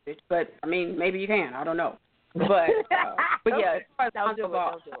him hostage. But maybe you can. I don't know. But yeah, as far as Lonzo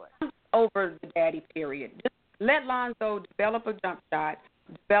Ball, over the daddy period. Just let Lonzo develop a jump shot,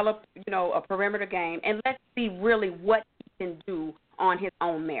 develop a perimeter game, and let's see really what he can do on his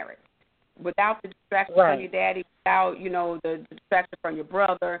own merit, without the distraction from your daddy, without the distraction from your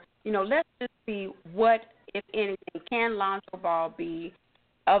brother. Let's just see what, if anything, can Lonzo Ball be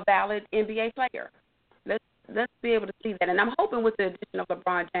a valid NBA player. Let's be able to see that, and I'm hoping with the addition of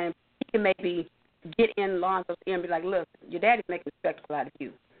LeBron James, he can maybe get in Lonzo's ear and be like, look, your daddy's making a spectacle out of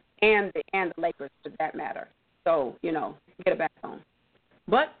you, and the Lakers for that matter. So, get it back home.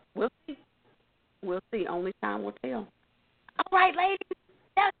 But we'll see. Only time will tell. All right, ladies.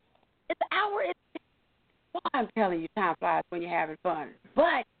 It's an hour. It's I'm telling you, time flies when you're having fun.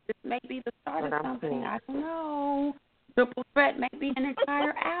 But this may be the start of something. I don't know. Triple threat may be an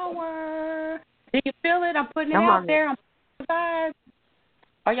entire hour. Do you feel it? I'm putting it out there. I'm putting the vibes.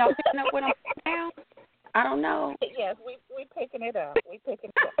 Are y'all picking up what I'm putting down? I don't know. Yes, we picking it up. We picking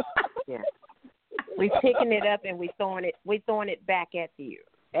it up. Yeah. We picking it up and we throwing it back at you.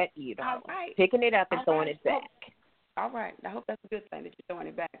 All right. Picking it up and throwing it back. All right. I hope that's a good thing that you're throwing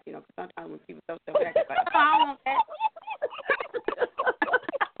it back. You know, because sometimes when people throw stuff back, it's like, oh, I don't want that.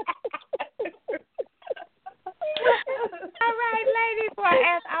 All right, ladies. Well,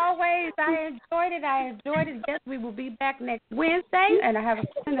 as always, I enjoyed it. Yes, we will be back next Wednesday, and I have a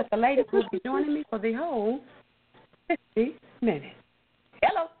feeling that the ladies will be joining me for the whole 60 minutes.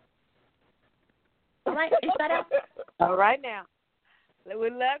 Hello. All right, is that out? All right now. We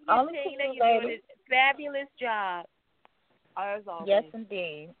love you, Tina. You're doing a fabulous job. As always. Yes,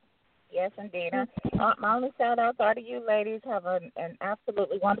 indeed. My only shout-outs are to you ladies. Have an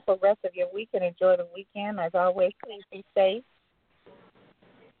absolutely wonderful rest of your week and enjoy the weekend. As always, please be safe.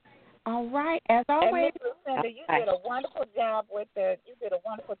 All right, as always. And Ms. Lucinda, you did a wonderful job with the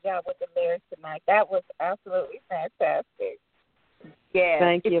lyrics tonight. That was absolutely fantastic. Yeah.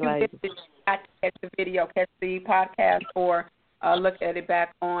 Thank you, ladies. Catch the video, catch the podcast, or look at it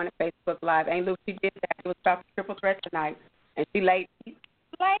back on Facebook Live. Ain't Lucy did that. It was about the triple threat tonight, and she laid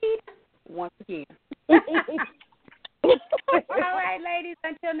once again. All right, ladies.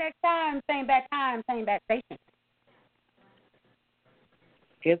 Until next time, same bad time, same bad station.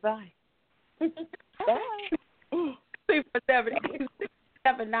 Goodbye. Bye.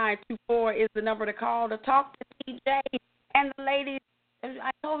 347-826-7924 is the number to call to talk to TJ and the ladies.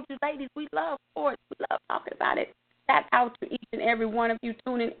 I told you, ladies, we love sports. We love talking about it. Shout out to each and every one of you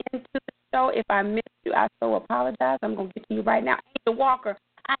tuning into the show. If I missed you, I so apologize. I'm going to get to you right now. Angel Walker,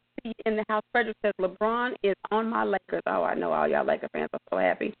 I see you in the house. Frederick says, LeBron is on my Lakers. Oh, I know all y'all Laker fans are so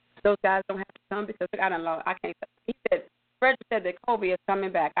happy. Those guys don't have to come because I can't. He said, Frederick said that Kobe is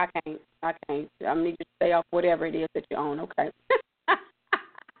coming back. I can't. I need you to stay off whatever it is that you own, okay?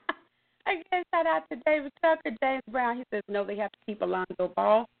 Again, shout out to David Tucker, James Brown. He says, no, they have to keep Alonzo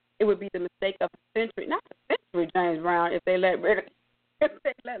Ball. It would be the mistake of the century. Not the century, James Brown, if they let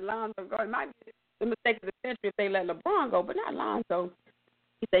Alonzo go. It might be the mistake of the century if they let LeBron go, but not Alonzo.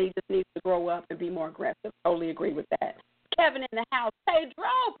 He said he just needs to grow up and be more aggressive. Totally agree with that. Kevin in the house.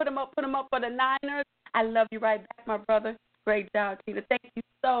 Pedro, put him up for the Niners. I love you right back, my brother. Great job, Tina. Thank you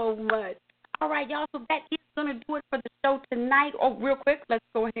so much. All right, y'all, so that is going to do it for the show tonight. Oh, real quick, let's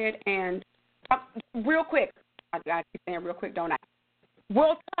go ahead and talk real quick. I keep saying real quick, don't I?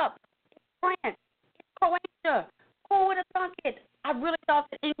 World Cup, it's France, it's Croatia. Who would have thunk it? I really thought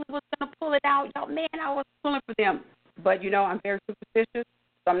that England was going to pull it out. Y'all, man, I was pulling for them. But, I'm very superstitious,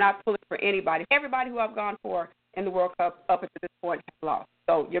 so I'm not pulling for anybody. Everybody who I've gone for in the World Cup up until this point has lost.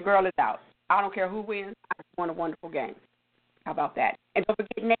 So your girl is out. I don't care who wins. I just want a wonderful game. How about that? And don't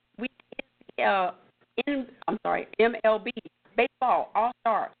forget, next week is MLB, Baseball,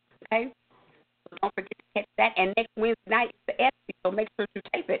 All-Stars, okay? So don't forget to catch that. And next Wednesday night is the ESPY, so make sure you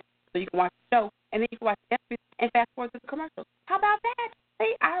tape it so you can watch the show. And then you can watch the ESPY and fast forward to the commercials. How about that?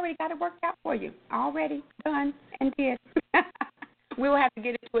 See, I already got it worked out for you. Already done and did. We will have to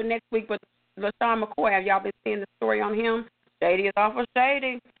get into it next week, but LaShawn McCoy, have y'all been seeing the story on him? Shady is awful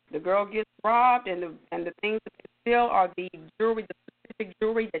shady. The girl gets robbed, and the things that they steal are the jewelry, the specific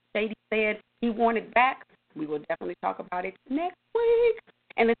jewelry that Shady said he wanted back. We will definitely talk about it next week.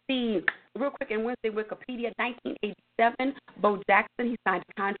 And let's see, real quick, in Wednesday Wikipedia, 1987, Bo Jackson, he signed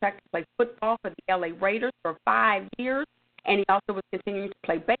a contract to play football for the LA Raiders for 5 years, and he also was continuing to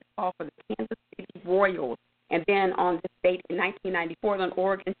play baseball for the Kansas City Royals. And then on this date in 1994, on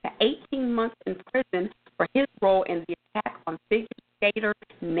Oregon to 18 months in prison for his role in the attack on figure skater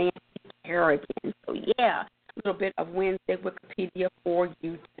Nancy Kerrigan. So, yeah, a little bit of Wednesday Wikipedia for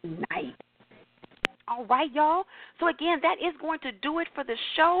you tonight. All right, y'all. So, again, that is going to do it for the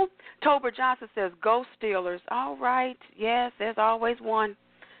show. Tober Johnson says, go Steelers. All right. Yes, there's always one.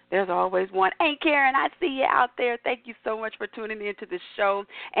 There's always one. Hey, Karen, I see you out there. Thank you so much for tuning into the show.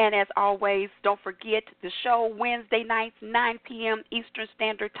 And as always, don't forget the show Wednesday nights, 9 p.m. Eastern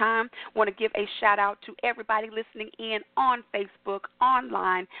Standard Time. Want to give a shout-out to everybody listening in on Facebook,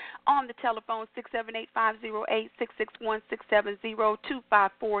 online, on the telephone,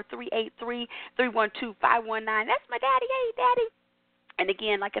 678-508-661-670-254-383-312-519. That's my daddy. Hey, daddy. And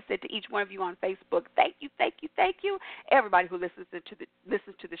again, like I said to each one of you on Facebook, thank you. Everybody who listens to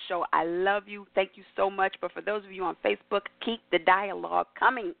the show, I love you. Thank you so much. But for those of you on Facebook, keep the dialogue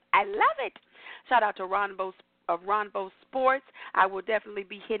coming. I love it. Shout out to Ronbo's of Ronvo Sports. I will definitely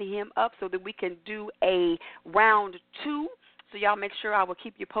be hitting him up so that we can do a round 2. So y'all make sure I will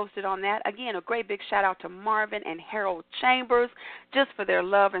keep you posted on that. Again, a great big shout out to Marvin and Harold Chambers just for their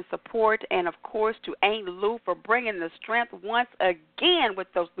love and support. And, of course, to Aunt Lou for bringing the strength once again with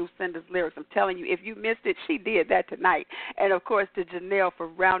those Lucinda's lyrics. I'm telling you, if you missed it, she did that tonight. And, of course, to Janelle for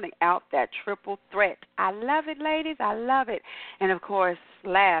rounding out that triple threat. I love it, ladies. I love it. And, of course,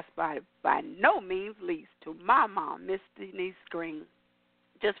 last by no means least, to my mom, Miss Denise Green,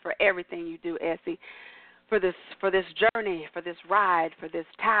 just for everything you do, Essie. For this journey, for this ride, for this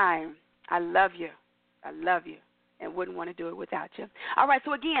time. I love you. I love you and wouldn't want to do it without you. All right,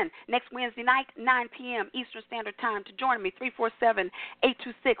 so again, next Wednesday night, 9 p.m. Eastern Standard Time. To join me,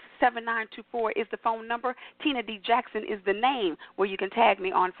 347-826-7924 is the phone number. Tina D. Jackson is the name where you can tag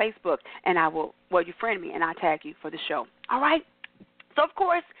me on Facebook, and you friend me, and I'll tag you for the show. All right? So, of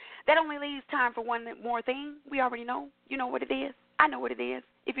course, that only leaves time for one more thing. We already know. You know what it is. I know what it is.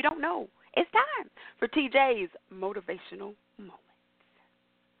 If you don't know, it's time for TJ's Motivational Moment.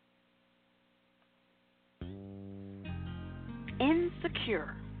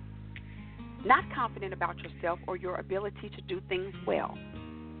 Insecure. Not confident about yourself or your ability to do things well.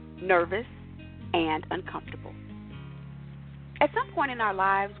 Nervous and uncomfortable. At some point in our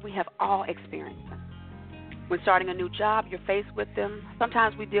lives, we have all experienced them. When starting a new job, you're faced with them.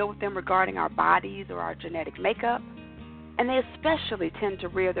 Sometimes we deal with them regarding our bodies or our genetic makeup. And they especially tend to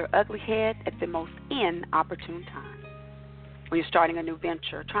rear their ugly head at the most inopportune time. When you're starting a new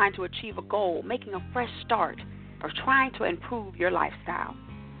venture, trying to achieve a goal, making a fresh start, or trying to improve your lifestyle.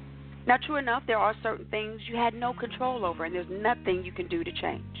 Now, true enough, there are certain things you had no control over, and there's nothing you can do to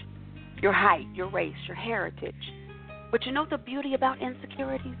change. Your height, your race, your heritage. But you know the beauty about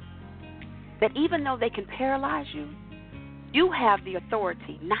insecurities? That even though they can paralyze you, you have the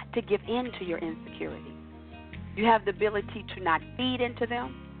authority not to give in to your insecurities. You have the ability to not feed into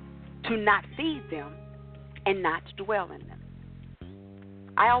them, to not feed them, and not dwell in them.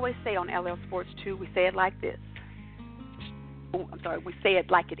 I always say on LL Sports 2, we say it like this. We say it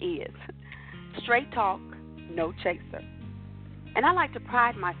like it is. Straight talk, no chaser. And I like to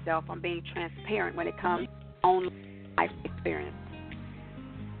pride myself on being transparent when it comes to my own life experience.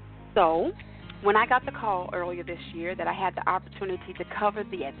 So, when I got the call earlier this year that I had the opportunity to cover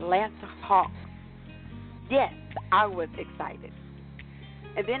the Atlanta Hawks, yes, I was excited.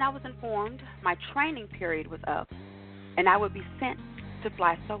 And then I was informed my training period was up and I would be sent to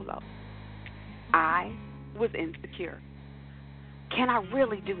fly solo. I was insecure. Can I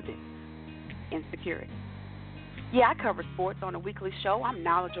really do this? Insecurity. Yeah, I cover sports on a weekly show. I'm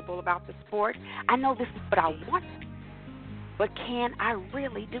knowledgeable about the sport. I know this is what I want. But can I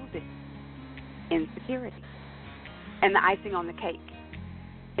really do this? Insecurity. And the icing on the cake.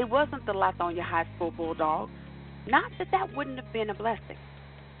 It wasn't the Lithonia High School Bulldogs. Not that that wouldn't have been a blessing.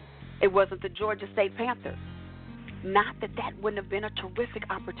 It wasn't the Georgia State Panthers. Not that that wouldn't have been a terrific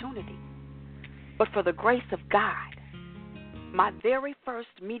opportunity. But for the grace of God, my very first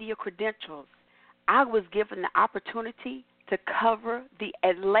media credentials, I was given the opportunity to cover the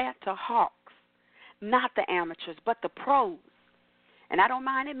Atlanta Hawks. Not the amateurs, but the pros. And I don't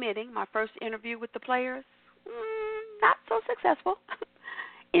mind admitting my first interview with the players, not so successful.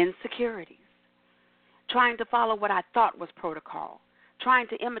 Insecurities. Trying to follow what I thought was protocol. Trying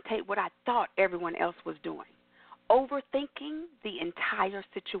to imitate what I thought everyone else was doing. Overthinking the entire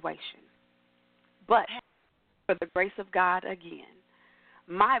situation. But for the grace of God again,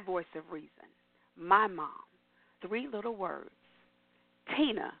 my voice of reason, my mom, 3 little words.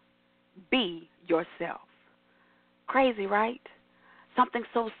 Tina, be yourself. Crazy, right? Something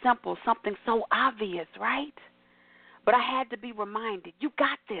so simple, something so obvious, right? But I had to be reminded, you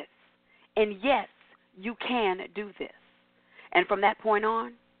got this. And yes, you can do this. And from that point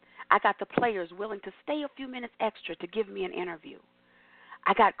on, I got the players willing to stay a few minutes extra to give me an interview.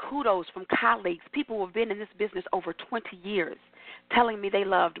 I got kudos from colleagues, people who have been in this business over 20 years, telling me they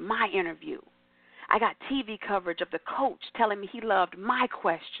loved my interview. I got TV coverage of the coach telling me he loved my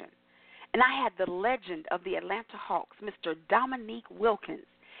question. And I had the legend of the Atlanta Hawks, Mr. Dominique Wilkins,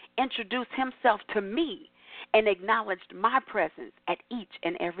 introduce himself to me and acknowledged my presence at each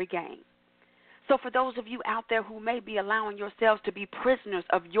and every game. So for those of you out there who may be allowing yourselves to be prisoners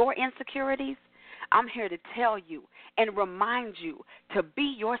of your insecurities, I'm here to tell you and remind you to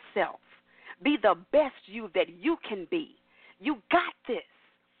be yourself. Be the best you that you can be. You got this.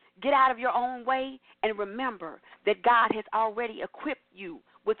 Get out of your own way and remember that God has already equipped you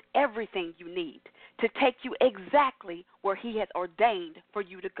with everything you need to take you exactly where he has ordained for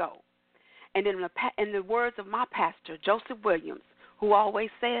you to go. And in the words of my pastor, Joseph Williams, who always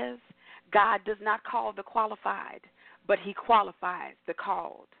says, God does not call the qualified, but he qualifies the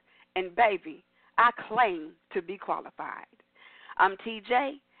called. And, baby, I claim to be qualified. I'm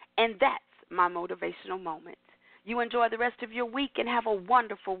TJ, and that's my motivational moment. You enjoy the rest of your week and have a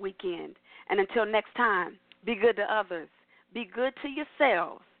wonderful weekend. And until next time, be good to others, be good to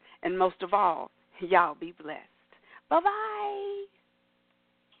yourselves, and most of all, y'all be blessed. Bye-bye.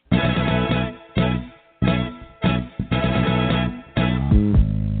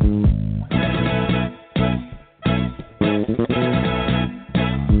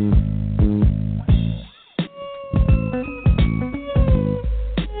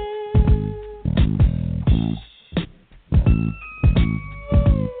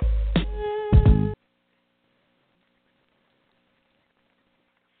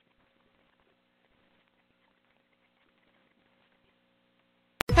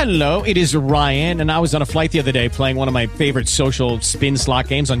 Hello, it is Ryan, and I was on a flight the other day playing one of my favorite social spin slot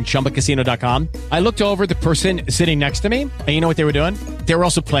games on ChumbaCasino.com. I looked over at the person sitting next to me, and you know what they were doing? They were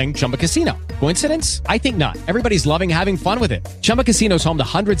also playing Chumba Casino. Coincidence? I think not. Everybody's loving having fun with it. Chumba Casino is home to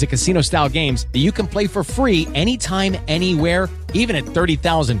hundreds of casino-style games that you can play for free anytime, anywhere, even at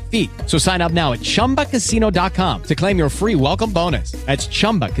 30,000 feet. So sign up now at ChumbaCasino.com to claim your free welcome bonus. That's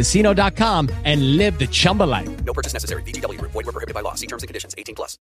ChumbaCasino.com and live the Chumba life. No purchase necessary. VGW. Void where prohibited by law. See terms and conditions. 18+.